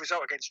good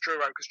result against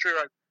Truro because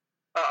Truro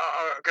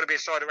are going to be a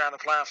side around the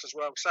playoffs as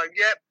well. So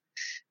yeah,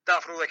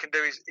 Dartford all they can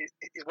do is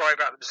worry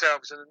about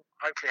themselves and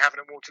hopefully Havant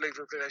and Waterloo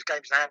for those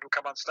games in hand will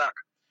come unstuck.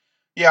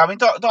 Yeah, I mean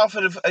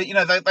Dartford have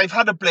they've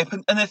had a blip,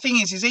 and the thing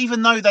is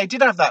even though they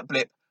did have that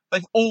blip,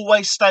 they've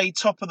always stayed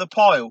top of the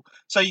pile.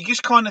 So you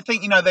just kind of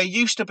think, they're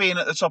used to being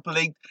at the top of the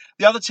league.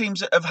 The other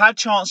teams have had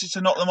chances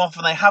to knock them off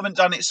and they haven't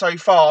done it so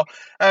far.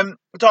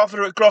 Dartford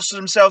are at Gloucester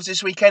themselves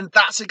this weekend.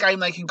 That's a game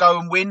they can go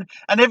and win.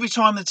 And every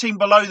time the team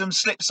below them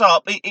slips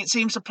up, it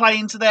seems to play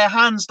into their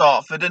hands,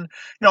 Dartford. And,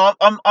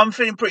 I'm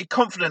feeling pretty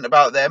confident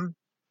about them.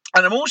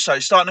 And I'm also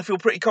starting to feel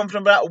pretty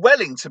confident about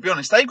Welling, to be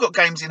honest. They've got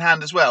games in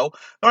hand as well.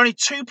 They're only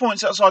 2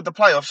 points outside the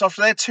playoffs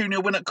after their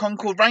 2-0 win at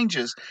Concord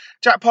Rangers.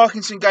 Jack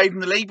Parkinson gave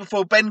them the lead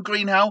before Ben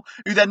Greenhow,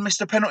 who then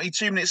missed a penalty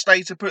 2 minutes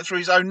later, put through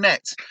his own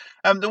net.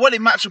 The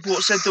Welling match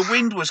report said the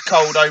wind was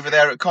cold over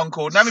there at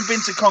Concord. And having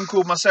been to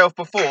Concord myself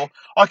before,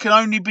 I can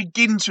only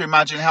begin to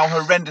imagine how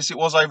horrendous it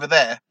was over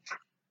there.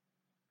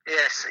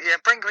 Yes, yeah,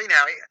 Ben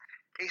Greenhow,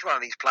 he's one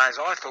of these players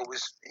I thought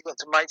he went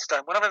to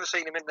Maidstone. When I've ever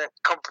seen him in the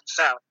Conference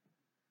South,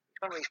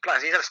 one of these players,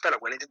 he had a spell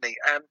at Welling, didn't he?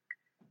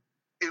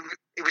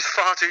 He was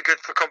far too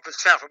good for Conference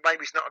South, and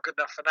maybe he's not good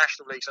enough for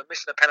National League, so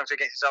missing a penalty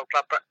against his old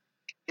club. But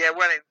yeah,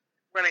 Welling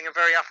are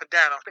very up and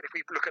down. I think if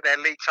we look at their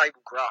league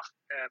table graph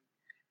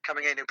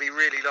coming in, it'll be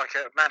really like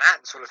a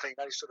Manhattan sort of thing,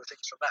 those sort of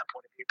things from that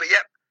point of view. But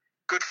yeah,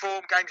 good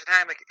form, games in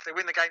hand. If they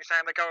win the games in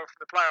hand, they go on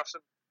from the playoffs,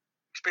 and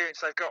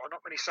experience they've got.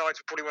 Not many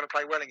sides would probably want to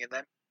play Welling in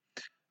them.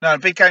 No, a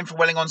big game for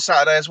Welling on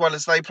Saturday as well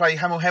as they play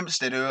Hemel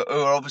Hempstead, who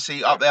are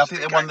obviously up there. I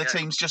think they're one of the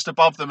teams just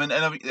above them, and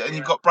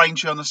you've got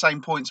Braintree on the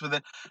same points with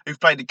it, who've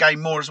played the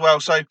game more as well.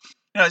 So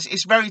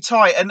it's very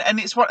tight, and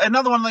it's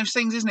another one of those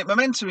things, isn't it?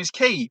 Momentum is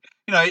key.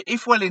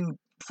 If Welling,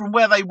 from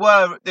where they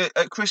were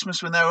at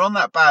Christmas when they were on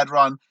that bad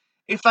run,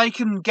 if they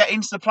can get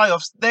into the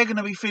playoffs, they're going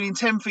to be feeling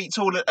 10 feet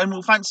tall and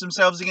will fancy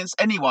themselves against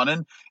anyone.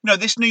 And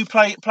this new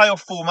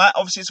playoff format,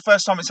 obviously it's the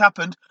first time it's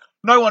happened.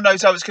 No one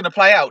knows how it's going to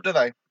play out, do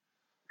they?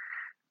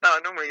 No,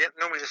 normally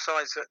the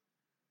sides that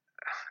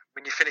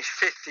when you finish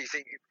fifth, you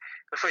think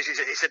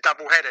it's a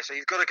double header. So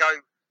you've got to go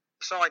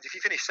sides. If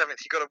you finish seventh,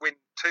 you've got to win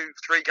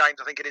 2-3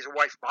 games. I think it is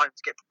away from home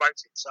to get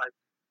promoted. So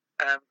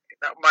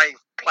that may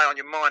play on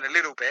your mind a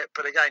little bit.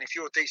 But again, if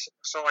you're a decent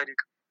side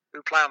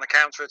who play on the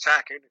counter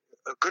attack and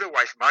are good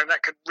away from home,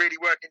 that could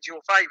really work into your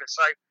favour.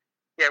 So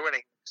yeah,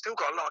 Welling still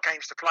got a lot of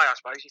games to play. I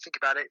suppose you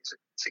think about it. It's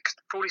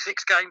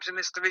 46 games in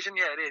this division.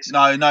 Yeah, it is.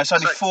 No, it's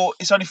only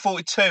It's only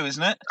 42,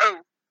 isn't it?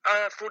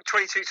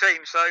 22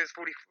 teams, so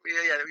 40.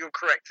 Yeah, you're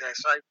correct there.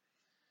 So,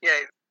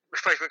 yeah,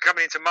 we're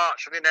coming into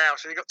March from now,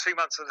 so we've got 2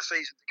 months of the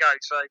season to go.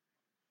 So,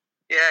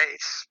 yeah,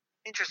 it's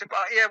interesting.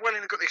 But yeah,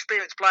 Welling have got the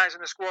experienced players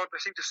in the squad. They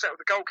seem to settle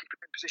the goalkeeper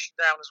position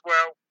down as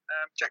well.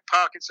 Jack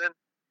Parkinson,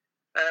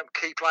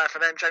 key player for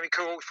them. Jamie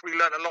Cole's probably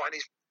learned a lot in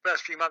his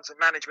first few months of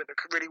management that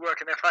could really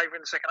work in their favour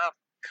in the second half.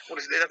 Or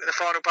is it the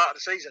final part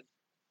of the season?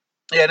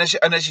 Yeah,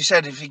 and as you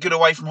said, if you're good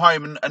away from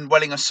home, and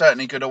Welling are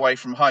certainly good away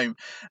from home.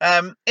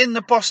 In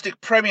the Bostik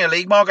Premier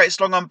League, Margate's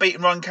long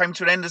unbeaten run came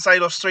to an end as they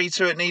lost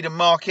 3-2 at Needham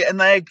Market, and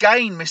they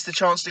again missed the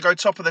chance to go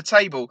top of the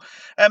table.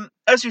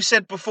 As we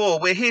said before,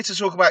 we're here to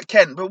talk about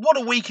Kent, but what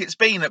a week it's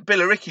been at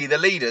Billericay, the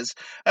leaders.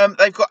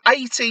 They've got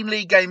 18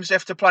 league games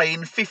left to play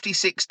in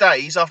 56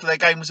 days after their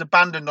game was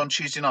abandoned on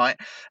Tuesday night.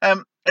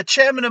 A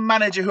chairman and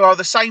manager who are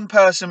the same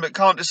person but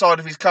can't decide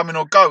if he's coming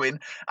or going,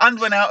 and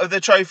went out of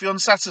the trophy on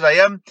Saturday.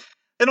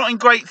 They're not in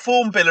great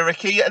form,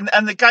 Billericay,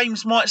 and the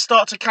games might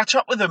start to catch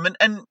up with them.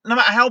 And no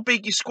matter how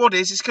big your squad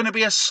is, it's going to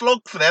be a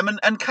slog for them.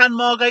 And can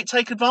Margate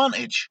take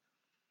advantage?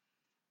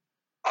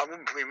 I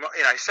wouldn't be,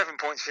 7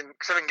 points in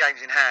 7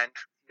 games in hand.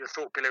 You'd have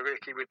thought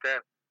Billericay with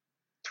their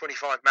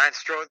 25-man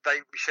squad,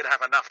 we should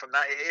have enough from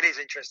that. It is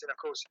interesting, of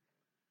course.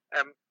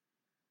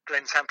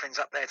 Glenn Tamplin's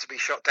up there to be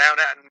shot down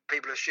at, and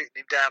people are shooting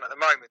him down at the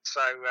moment.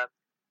 So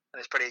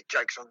there's plenty of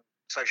jokes on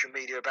social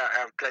media about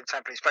how Glenn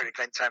Tamplin spoke to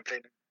Glenn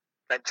Tamplin.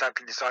 Glenn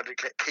Tamplin decided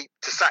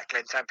to sack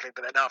Glenn Tamplin,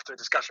 but then after a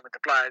discussion with the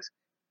players,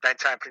 Glenn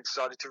Tamplin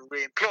decided to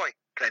re-employ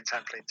Glenn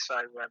Tamplin. So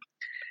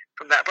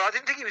from that, but I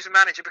didn't think he was a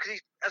manager because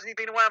hasn't he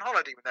been away on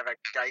holiday when they've had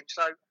games?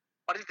 So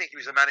I didn't think he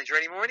was a manager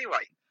anymore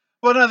anyway.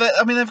 Well, no,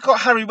 they've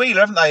got Harry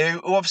Wheeler, haven't they?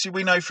 Who obviously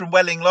we know from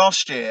Welling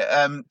last year.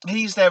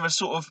 He's there as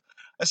sort of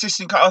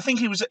assistant. I think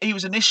he was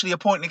initially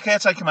appointed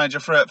caretaker manager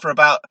for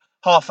about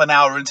half an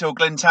hour until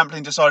Glenn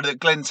Tamplin decided that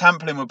Glenn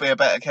Tamplin would be a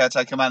better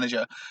caretaker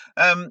manager.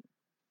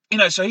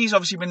 So he's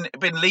obviously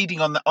been leading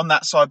on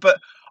that side, but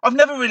I've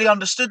never really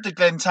understood the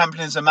Glenn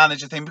Tamplin as a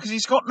manager thing because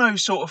he's got no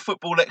sort of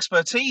football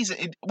expertise.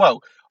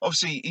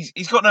 Obviously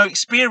he's got no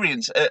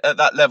experience at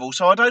that level,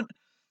 so I don't.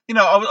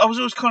 I was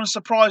always kind of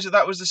surprised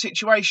that was the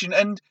situation,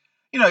 and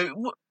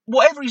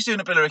whatever he's doing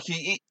at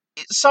Billericay,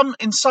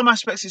 in some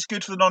aspects it's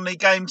good for the non-league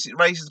games. It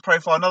raises the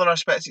profile. In other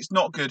aspects, it's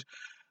not good.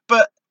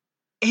 But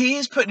he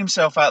is putting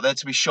himself out there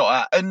to be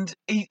shot at, and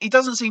he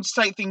doesn't seem to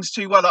take things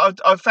too well.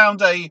 I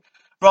found a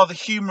rather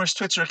humorous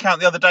Twitter account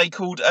the other day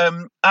called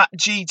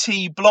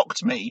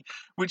 @GTBlockedMe,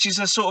 which is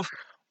a sort of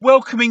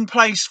welcoming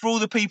place for all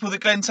the people that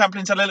Glenn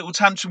Tamplin's had a little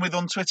tantrum with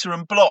on Twitter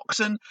and blocks.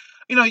 And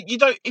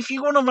if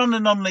you want to run a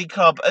non-league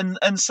club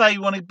and say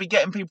you want to be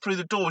getting people through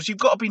the doors, you've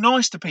got to be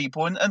nice to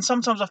people. And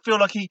sometimes I feel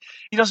like he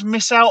does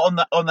miss out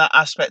on that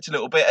aspect a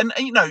little bit. And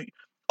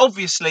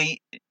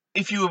obviously,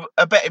 if you were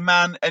a betting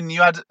man and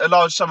you had a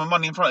large sum of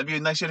money in front of you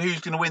and they said who's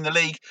going to win the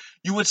league,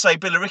 you would say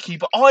Billericay.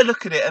 But I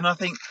look at it and I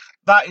think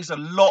that is a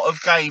lot of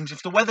games.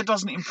 If the weather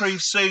doesn't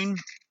improve soon,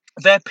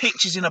 their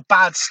pitch is in a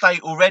bad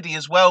state already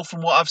as well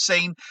from what I've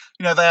seen.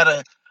 They had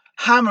a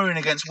hammering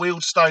against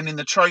Wealdstone in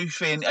the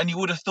trophy and you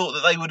would have thought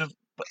that they would have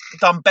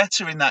done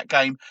better in that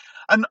game.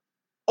 And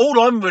all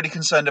I'm really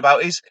concerned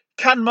about is,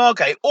 can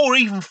Margate or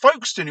even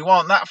Folkestone, who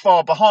aren't that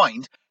far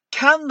behind,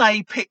 can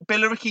they pick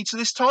Billericay to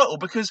this title?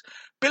 Because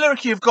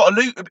Billericay have got to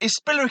lose. It's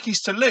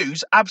Billericay's to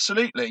lose,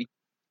 absolutely.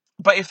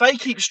 But if they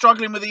keep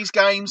struggling with these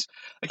games,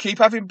 they keep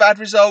having bad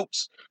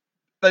results,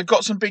 they've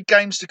got some big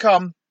games to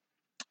come,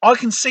 I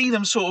can see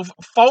them sort of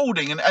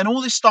folding and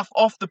all this stuff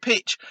off the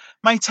pitch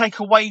may take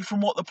away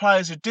from what the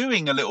players are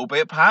doing a little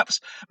bit, perhaps.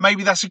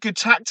 Maybe that's a good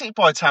tactic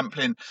by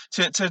Tamplin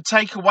to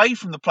take away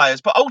from the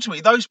players. But ultimately,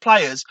 those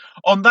players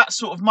on that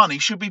sort of money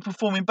should be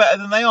performing better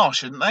than they are,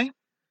 shouldn't they?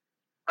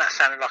 That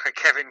sounded like a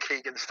Kevin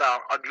Keegan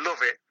style. I'd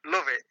love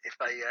it if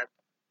they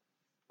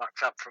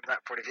mucked up from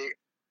that point of view.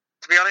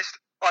 To be honest,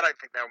 I don't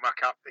think they'll muck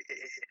up.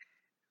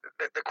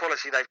 The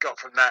quality they've got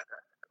from that,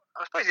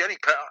 I suppose the only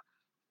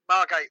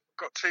Margate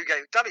got 2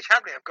 games. Dulwich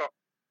Hamlet have got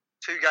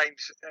 2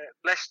 games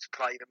less to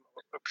play than,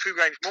 2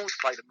 games more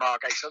to play than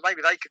Margate. So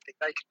maybe they could think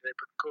they can do it.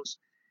 But of course,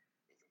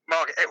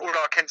 Margate, all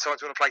our Kent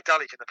sides want to play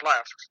Dulwich in the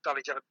playoffs.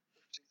 Dulwich have a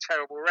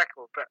terrible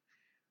record. But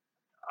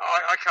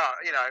I can't.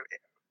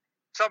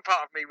 Some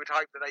part of me would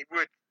hope that they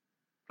would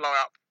blow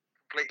up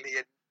completely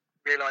and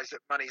realise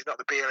that money's not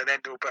the be all and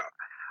end all. But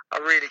I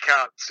really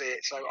can't see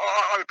it. So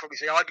I would probably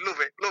say I'd love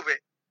it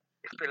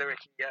if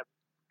Billericay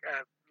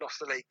lost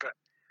the league, but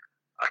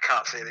I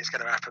can't see that it's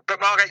going to happen. But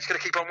Margate's going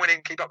to keep on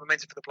winning, keep up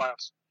momentum for the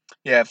playoffs.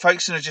 Yeah,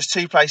 Folkestone are just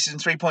 2 places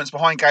and 3 points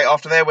behind Gate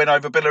after their win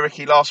over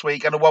Billericay last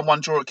week and a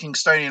 1-1 draw at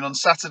Kingstonian on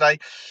Saturday.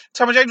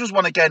 Tunbridge Angels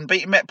won again,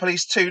 beating Met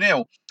Police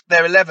 2-0.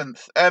 They're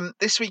 11th.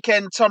 This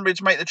weekend,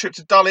 Tunbridge make the trip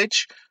to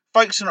Dulwich.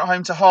 Folkestone at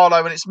home to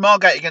Harlow, and it's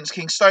Margate against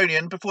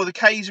Kingstonian before the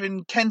K's are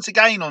in Kent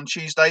again on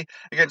Tuesday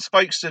against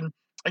Folkestone,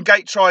 and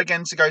Gate try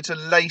again to go to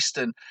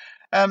Leiston.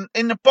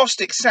 In the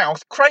Bostik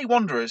South, Cray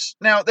Wanderers.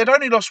 Now, they'd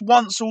only lost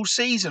once all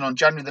season on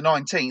January the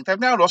 19th. They've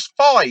now lost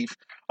 5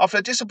 after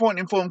a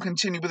disappointing form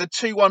continued with a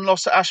 2-1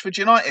 loss at Ashford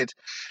United.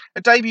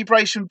 A debut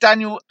brace from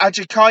Daniel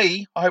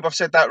Ajakai, I hope I've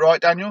said that right,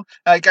 Daniel,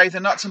 gave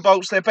the nuts and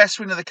bolts their best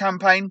win of the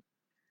campaign.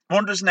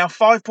 Wanderers are now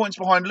 5 points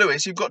behind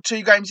Lewis, who've got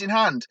 2 games in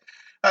hand.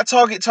 That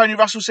target Tony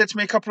Russell said to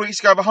me a couple of weeks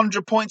ago of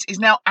 100 points is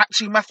now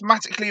actually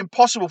mathematically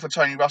impossible for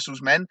Tony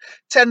Russell's men.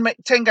 10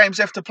 games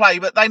left to play,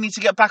 but they need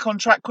to get back on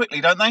track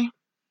quickly, don't they?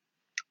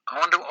 I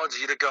wonder what odds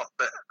you'd have got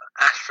that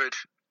Ashford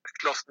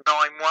lost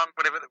 9-1,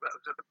 whatever,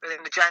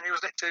 in the January,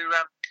 wasn't it,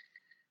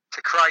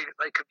 to Cray, that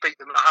they could beat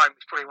them at home.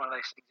 It's probably one of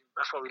those things.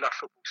 That's why we love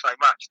football so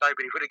much.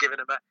 Nobody would have given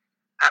them an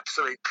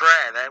absolute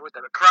prayer there, would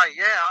they? But Cray,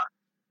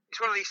 it's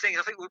one of these things.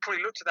 I think we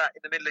probably looked at that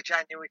in the middle of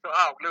January. We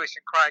thought, Lewis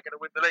and Cray are going to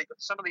win the league. But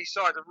some of these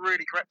sides have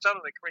really crept up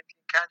on the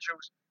Corinthian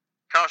Cantrells,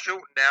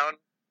 Carshalton now. And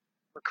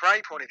from a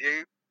Cray point of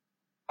view,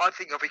 I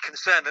think I'll be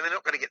concerned, and they're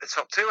not going to get the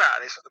top 2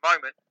 out of this at the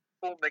moment.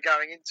 Form they're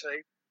going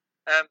into.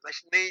 They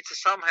need to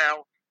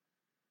somehow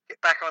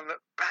get back on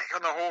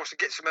the horse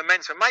and get some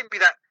momentum. Maybe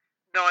that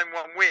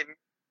 9-1 win,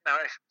 now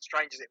as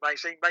strange as it may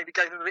seem, maybe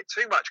gave them a bit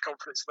too much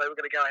confidence that they were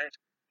going to go ahead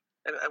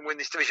and win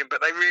this division.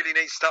 But they really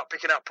need to start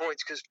picking up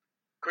points because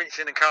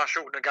Corinthian and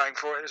Carshalton are going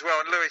for it as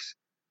well. And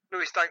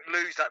Lewis don't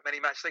lose that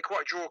many matches. They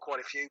draw quite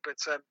a few.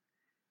 But at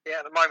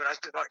the moment,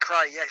 like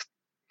Cray, it's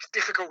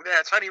difficult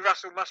there. Tony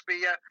Russell must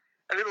be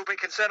a little bit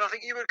concerned. I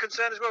think you were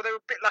concerned as well. They were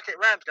a bit lucky at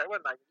Ramsgate,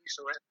 weren't they, when you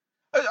saw it?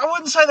 I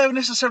wouldn't say they were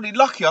necessarily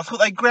lucky. I thought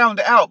they ground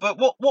it out. But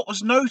what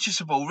was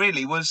noticeable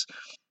really was,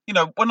 you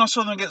know, when I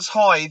saw them against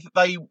Hythe,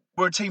 they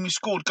were a team who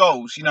scored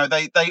goals. You know,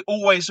 they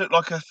always looked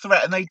like a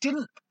threat, and they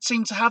didn't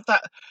seem to have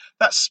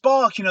that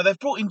spark. You know, they've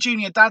brought in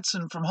Junior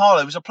Dadson from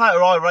Harlow, who's a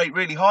player I rate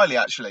really highly,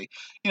 actually.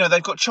 You know,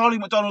 they've got Charlie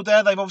McDonald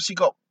there. They've obviously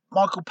got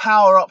Michael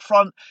Power up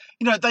front.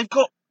 You know, they've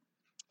got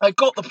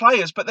the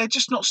players, but they're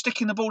just not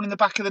sticking the ball in the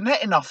back of the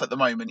net enough at the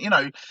moment. You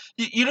know,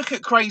 you look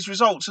at Cray's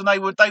results, and they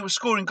were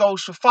scoring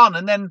goals for fun,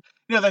 and then,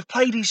 you know, they've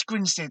played East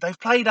Grinstead, they've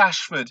played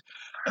Ashford,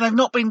 and they've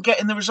not been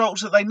getting the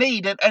results that they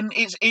need. And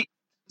it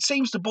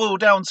seems to boil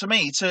down to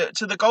me to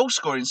the goal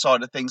scoring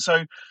side of things.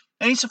 So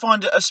they need to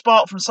find a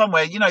spark from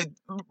somewhere. You know,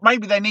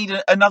 maybe they need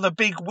another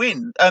big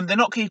win. They're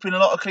not keeping a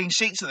lot of clean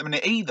sheets at the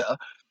minute either.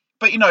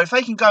 But, you know, if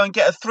they can go and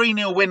get a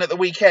 3-0 win at the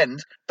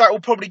weekend, that will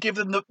probably give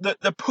them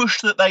the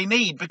push that they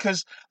need,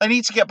 because they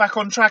need to get back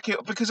on track.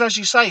 Because, as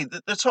you say,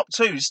 the top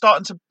two is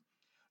starting to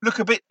look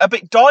a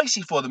bit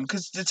dicey for them,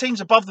 because the teams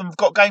above them have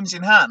got games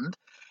in hand.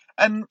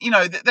 And, you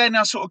know, they're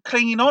now sort of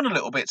clinging on a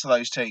little bit to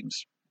those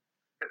teams.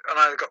 I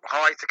know they've got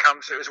Hythe to come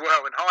to as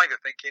well, and Hythe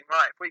are thinking,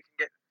 right, if we can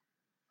get,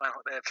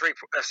 they're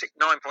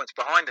 9 points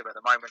behind them at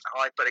the moment,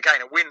 Hythe, but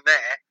again, a win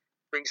there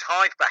brings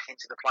Hythe back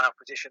into the playoff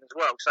position as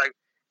well. So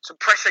some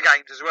pressure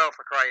games as well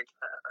for Craig,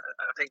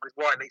 I think, with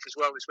Whiteleaf as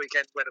well this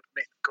weekend, weather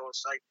permit, of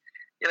course. So,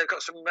 you know, they've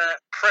got some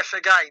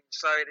pressure games,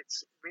 so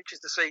it's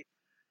interesting to see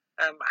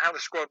how the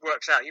squad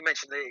works out. You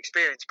mentioned the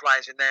experienced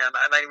players in there,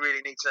 and they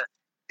really need to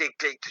dig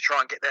deep to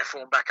try and get their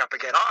form back up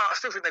again. I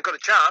still think they've got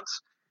a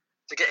chance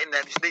to get in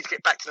there. Just need to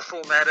get back to the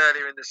form they had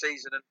earlier in the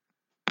season and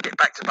get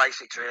back to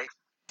basics, really.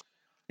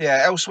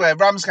 Yeah, elsewhere,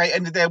 Ramsgate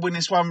ended their win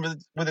this one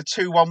with a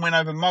 2-1 win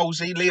over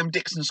Molesey. Liam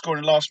Dixon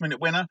scoring a last-minute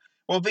winner,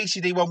 while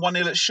VCD won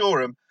 1-0 at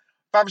Shoreham.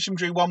 Faversham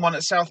drew 1-1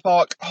 at South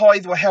Park.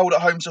 Hythe were held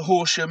at home to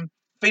Horsham.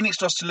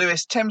 Phoenix lost to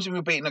Lewis. Thamesmead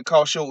were beaten at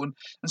Carshalton.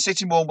 And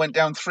Sittingbourne went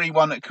down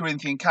 3-1 at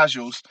Corinthian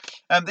Casuals.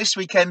 This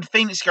weekend,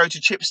 Phoenix go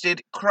to Chipstead.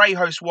 Cray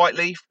host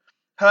Whiteleaf.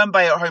 Herne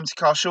Bay at home to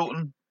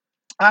Carshalton.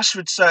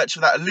 Ashford's search for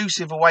that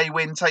elusive away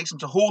win takes them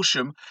to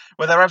Horsham,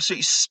 where they're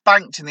absolutely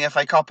spanked in the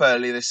FA Cup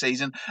earlier this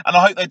season. And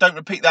I hope they don't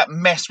repeat that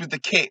mess with the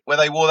kit, where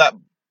they wore that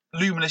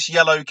luminous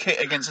yellow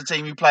kit against a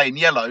team who play in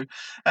yellow.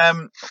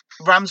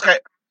 Ramsgate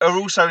are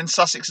also in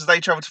Sussex as they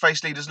travel to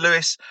face leaders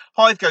Lewis.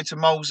 Hythe go to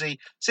Molesey.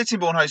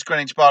 Sittingbourne host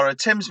Greenwich Borough.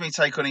 Thamesmead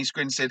take on East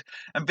Grinstead.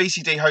 And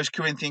BCD host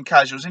Corinthian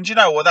Casuals. And do you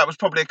know what? That was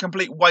probably a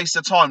complete waste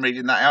of time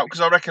reading that out,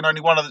 because I reckon only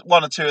one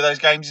or two of those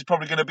games is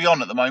probably going to be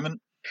on at the moment.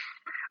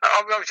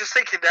 I was just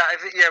thinking that,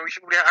 we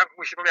should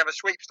probably have a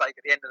sweepstake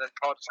at the end of the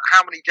pod. So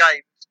how many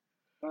games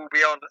will be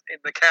on in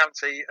the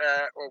county,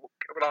 or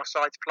will our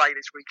sides play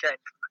this weekend?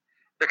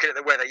 Looking at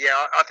the weather,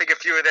 I think a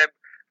few of them,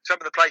 some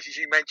of the places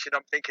you mentioned,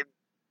 I'm thinking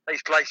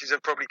these places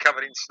are probably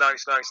covered in snow.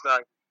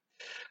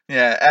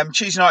 Yeah,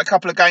 Tuesday night, a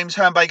couple of games.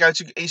 Herne Bay go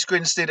to East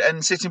Grinstead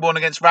and Sittingbourne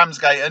against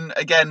Ramsgate. And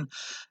again,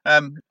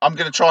 I'm going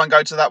to try and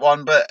go to that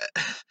one, but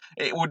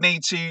it would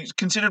need to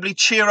considerably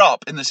cheer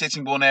up in the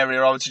Sittingbourne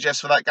area, I would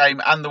suggest, for that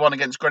game, and the one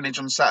against Greenwich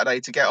on Saturday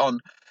to get on.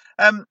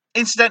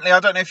 Incidentally, I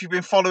don't know if you've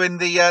been following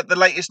the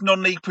latest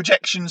non-league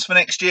projections for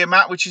next year,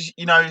 Matt, which is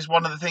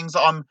one of the things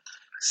that I'm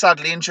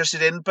sadly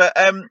interested in. But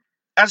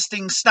as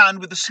things stand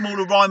with the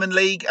smaller Ryman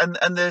League and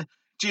the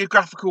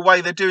geographical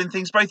way they're doing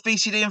things, both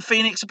VCD and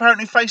Phoenix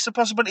apparently face the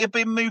possibility of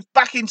being moved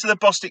back into the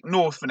Bostik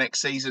North for next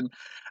season.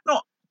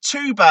 Not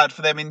too bad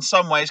for them in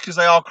some ways, because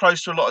they are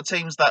close to a lot of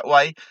teams that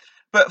way.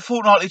 But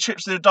fortnightly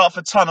trips to the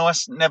Dartford Tunnel,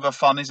 that's never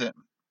fun, is it?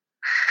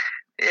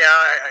 Yeah,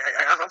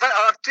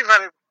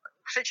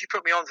 since you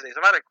put me onto this,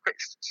 I've had a quick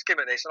skim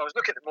at this, and I was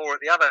looking more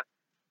at the other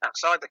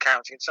outside the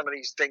county and some of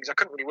these things. I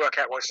couldn't really work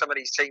out why some of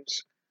these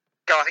teams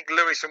go. I think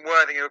Lewis and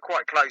Worthing, who are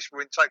quite close,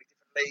 were in totally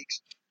different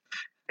leagues,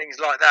 things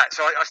like that.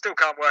 So I still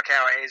can't work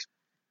out how it is.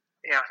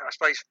 I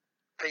suppose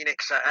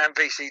Phoenix and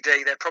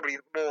VCD, they're probably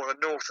more the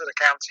north of the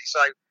county, so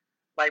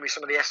maybe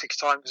some of the Essex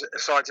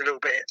sides a little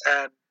bit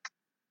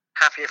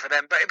happier for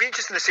them. But it'd be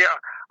interesting to see.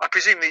 I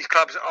presume these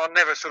clubs are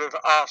never sort of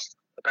asked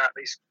about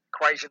these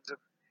equations of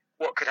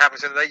what could happen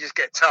to them. They just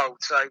get told.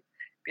 So it'd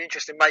be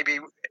interesting, maybe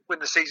when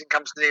the season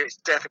comes near its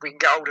death, if we can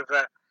get hold of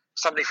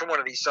somebody from one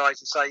of these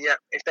sides and say,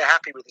 if they're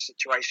happy with the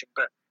situation.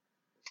 But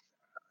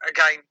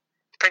again,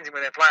 depending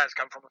where their players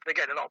come from, if they're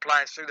getting a lot of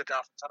players through the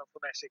Dartford Tunnel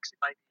from Essex, it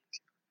may be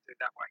easy to do it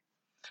that way.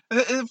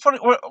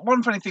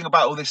 One funny thing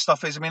about all this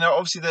stuff is,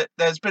 obviously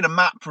there's been a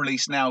map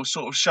released now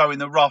sort of showing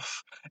the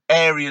rough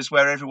areas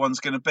where everyone's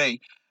going to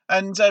be.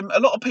 And a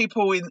lot of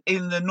people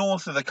in the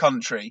north of the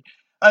country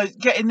are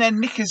getting their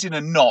knickers in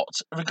a knot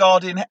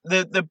regarding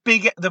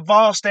the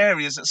vast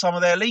areas that some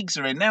of their leagues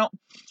are in. Now,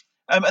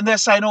 and they're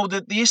saying,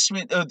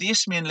 the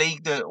Isthmian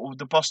League, or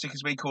the Bostik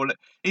as we call it,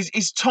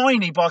 is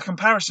tiny by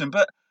comparison.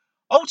 But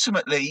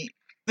ultimately,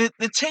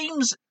 the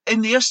teams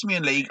in the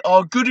Isthmian League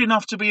are good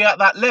enough to be at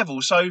that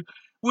level. So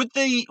would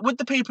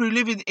the people who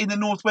live in the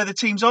north, where the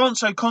teams aren't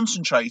so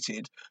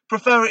concentrated,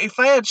 prefer it if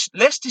they had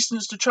less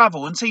distance to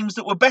travel and teams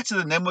that were better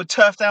than them would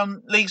turf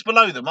down leagues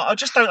below them? I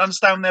just don't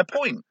understand their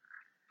point.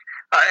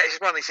 It's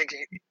one of these things,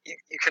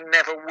 you can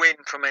never win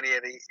from any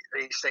of these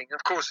things.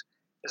 Of course,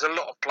 there's a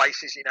lot of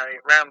places,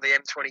 around the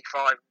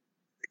M25,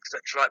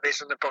 such like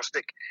this, and the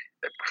Bostik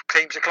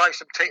teams are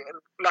close, and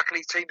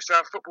luckily teams do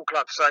have football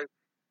clubs, so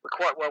we're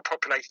quite well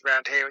populated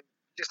around here. And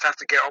you just have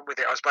to get on with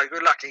it, I suppose.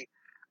 We're lucky.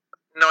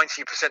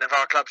 90% of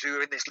our clubs who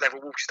are in this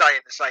level will stay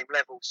in the same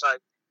level, so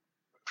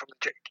from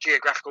the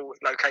geographical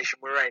location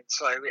we're in.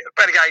 So,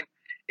 but again,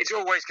 it's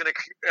always going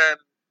to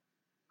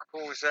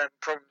cause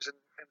problems and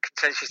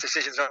contentious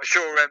decisions. I'm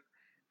sure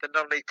the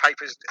non-league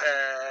papers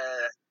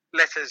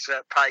letters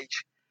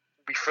page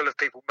will be full of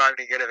people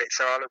moaning out of it,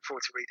 so I look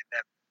forward to reading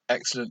them.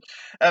 Excellent.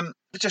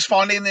 Just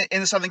finally, in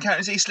the Southern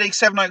Counties East League,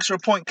 Sevenoaks are a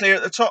point clear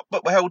at the top,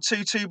 but were held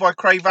 2-2 by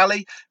Cray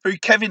Valley, through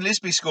Kevin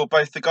Lisby scored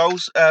both the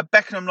goals.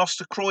 Beckenham lost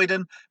to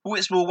Croydon.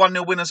 Whitstable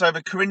 1-0 winners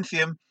over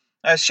Corinthian.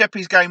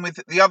 Sheppey's game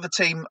with the other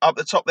team up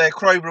the top there,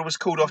 Crowborough, was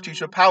called off due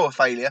to a power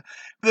failure.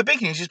 But the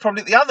big news is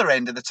probably at the other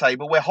end of the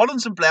table, where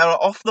Hollands and Blair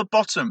are off the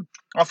bottom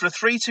after a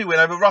 3-2 win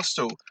over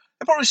Rustle.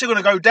 They're probably still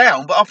going to go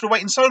down, but after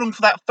waiting so long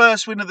for that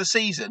first win of the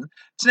season,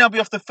 to now be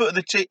off the foot of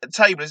the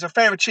table is a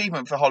fair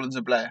achievement for Hollands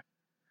and Blair.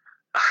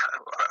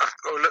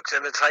 I looked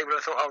at the table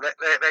and thought,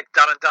 they're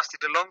done and dusted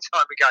a long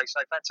time ago.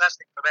 So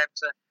fantastic for them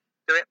to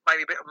do it.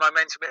 Maybe a bit of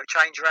momentum, a bit of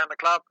change around the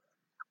club.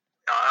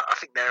 I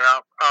think they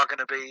are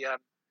going to be.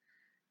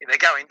 They're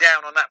going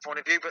down on that point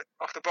of view, but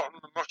off the bottom,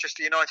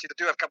 Rochester United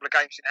do have a couple of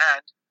games in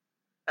hand.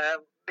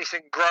 This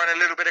thing growing a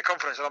little bit of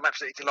confidence, and I'm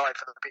absolutely delighted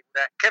for the people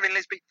there. Kevin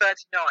Lisby,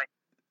 39,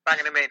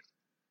 banging them in.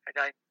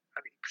 Again,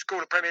 he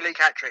scored a Premier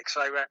League hat trick,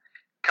 so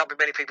can't be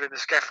many people in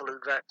the SCEFL who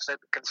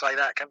can say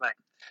that, can they?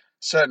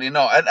 Certainly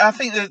not. And I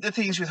think the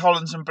things with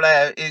Hollands and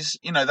Blair is,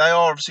 they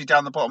are obviously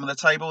down the bottom of the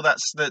table.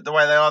 That's the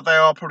way they are. They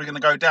are probably going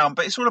to go down.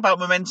 But it's all about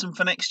momentum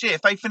for next year.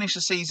 If they finish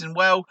the season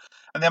well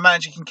and their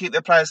manager can keep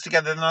their players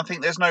together, then I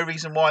think there's no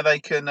reason why they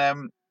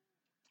can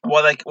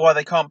why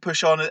they can't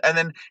push on and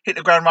then hit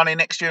the ground running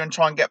next year and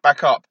try and get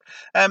back up.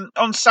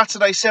 On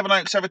Saturday,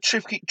 Sevenoaks have a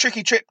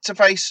tricky trip to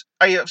face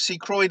AFC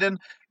Croydon.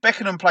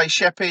 Beckenham play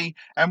Sheppey,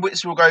 and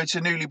Whitstable will go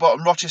to newly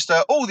bottom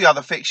Rochester. All the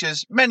other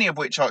fixtures, many of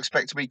which I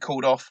expect to be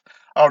called off,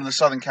 are on the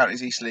Southern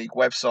Counties East League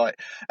website.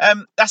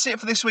 That's it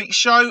for this week's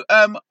show.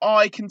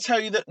 I can tell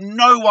you that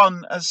no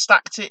one has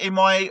stacked it in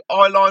my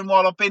eye line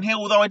while I've been here,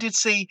 although I did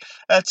see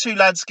two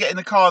lads get in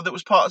the car that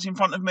was parked in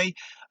front of me,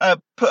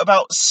 put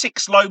about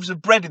 6 loaves of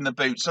bread in the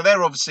boot, so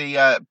they're obviously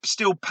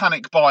still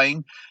panic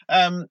buying.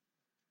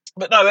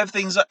 But no,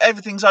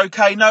 everything's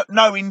okay.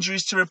 No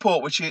injuries to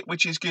report,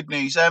 which is good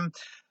news.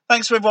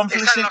 Thanks for everyone for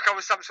listening. It sounded like I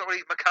was some sort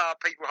of macabre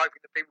people hoping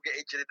that people get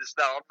injured in the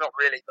snow. I'm not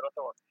really, but I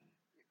thought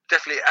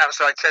definitely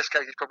outside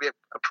Tesco's is probably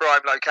a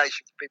prime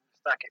location for people to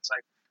stack it. So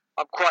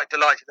I'm quite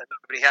delighted that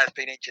nobody has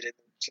been injured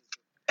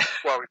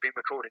while we've been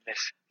recording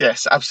this.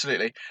 Yes,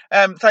 absolutely.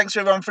 Thanks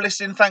everyone for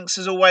listening. Thanks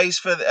as always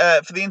for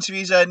the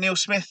interviews, Neil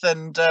Smith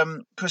and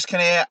Chris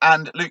Kinnear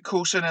and Luke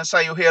Coulson. And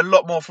you'll hear a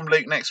lot more from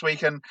Luke next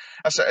week. And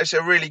it's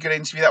a really good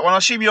interview, that one. I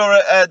assume you're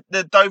at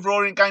the Dover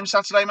Orient game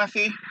Saturday,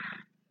 Matthew?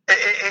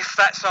 If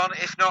that's on,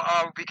 if not,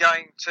 I'll be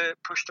going to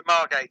push to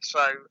Margate.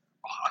 So,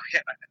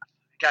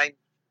 again,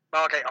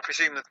 Margate, I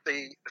presume that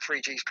the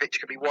 3G's pitch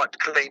can be wiped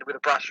clean with a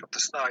brush off the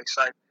snow.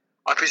 So,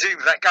 I presume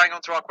that, going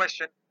on to our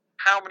question,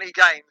 how many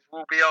games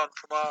will be on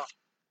from our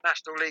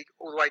National League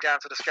all the way down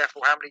to the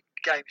SCEFL? How many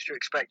games do you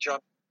expect, John?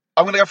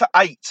 I'm going to go for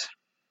 8.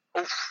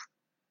 Oof.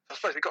 I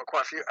suppose we've got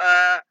quite a few.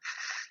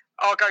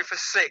 I'll go for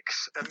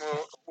 6, and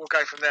we'll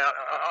go from there.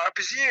 I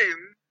presume,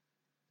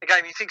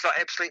 again, things like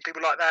Ebbsfleet,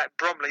 people like that,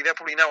 Bromley, they'll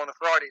probably know on a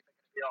Friday if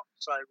they're going to be on.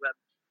 So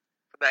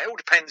from there, it all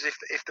depends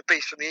if the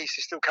beast from the east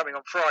is still coming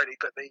on Friday.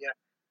 But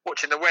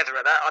watching the weather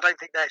at that, I don't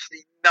think they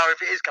actually know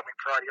if it is coming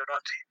Friday or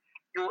not.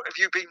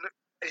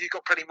 Have you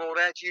got plenty more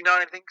there? Do you know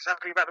anything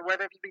exactly about the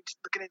weather? Have you been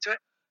looking into it?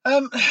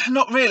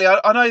 Not really.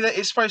 I know that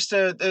it's supposed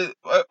to.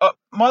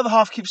 My other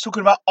half keeps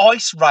talking about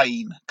ice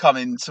rain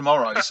coming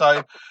tomorrow,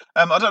 so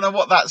I don't know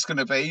what that's going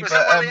to be. Was but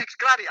that one of the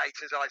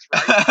ex-Gladiators ice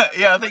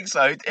rain? Yeah, I think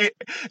so.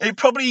 It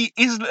probably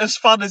isn't as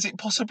fun as it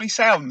possibly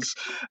sounds.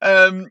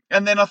 And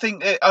then I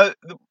think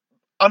the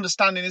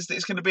understanding is that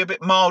it's going to be a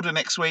bit milder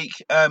next week,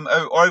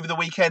 or over the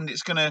weekend.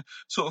 It's going to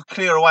sort of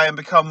clear away and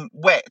become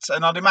wet.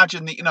 And I'd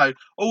imagine that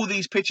all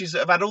these pitches that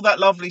have had all that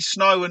lovely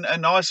snow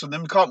and ice on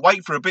them can't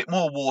wait for a bit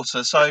more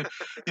water. So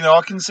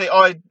I can see.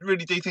 I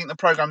really do think the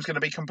programme's going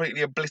to be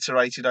completely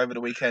obliterated over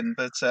the weekend.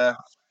 But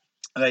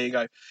there you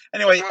go.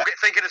 Anyway, we'll get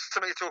thinking of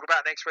something to talk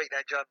about next week,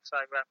 then, John. So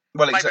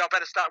maybe I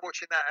better start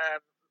watching that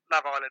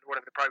Love Island,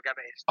 whatever the programme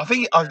is. I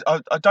think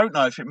I don't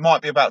know if it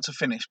might be about to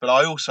finish, but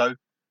I also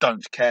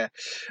don't care.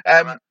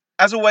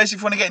 As always, if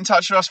you want to get in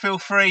touch with us, feel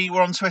free.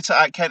 We're on Twitter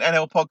at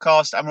KentNL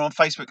Podcast, and we're on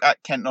Facebook at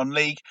Kent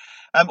Non-League.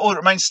 All that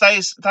remains to say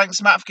is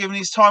thanks, Matt, for giving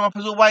his time up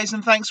as always,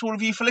 and thanks to all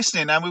of you for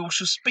listening. And we will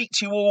speak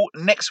to you all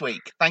next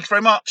week. Thanks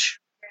very much.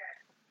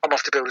 I'm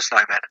off to build a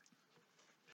snowman.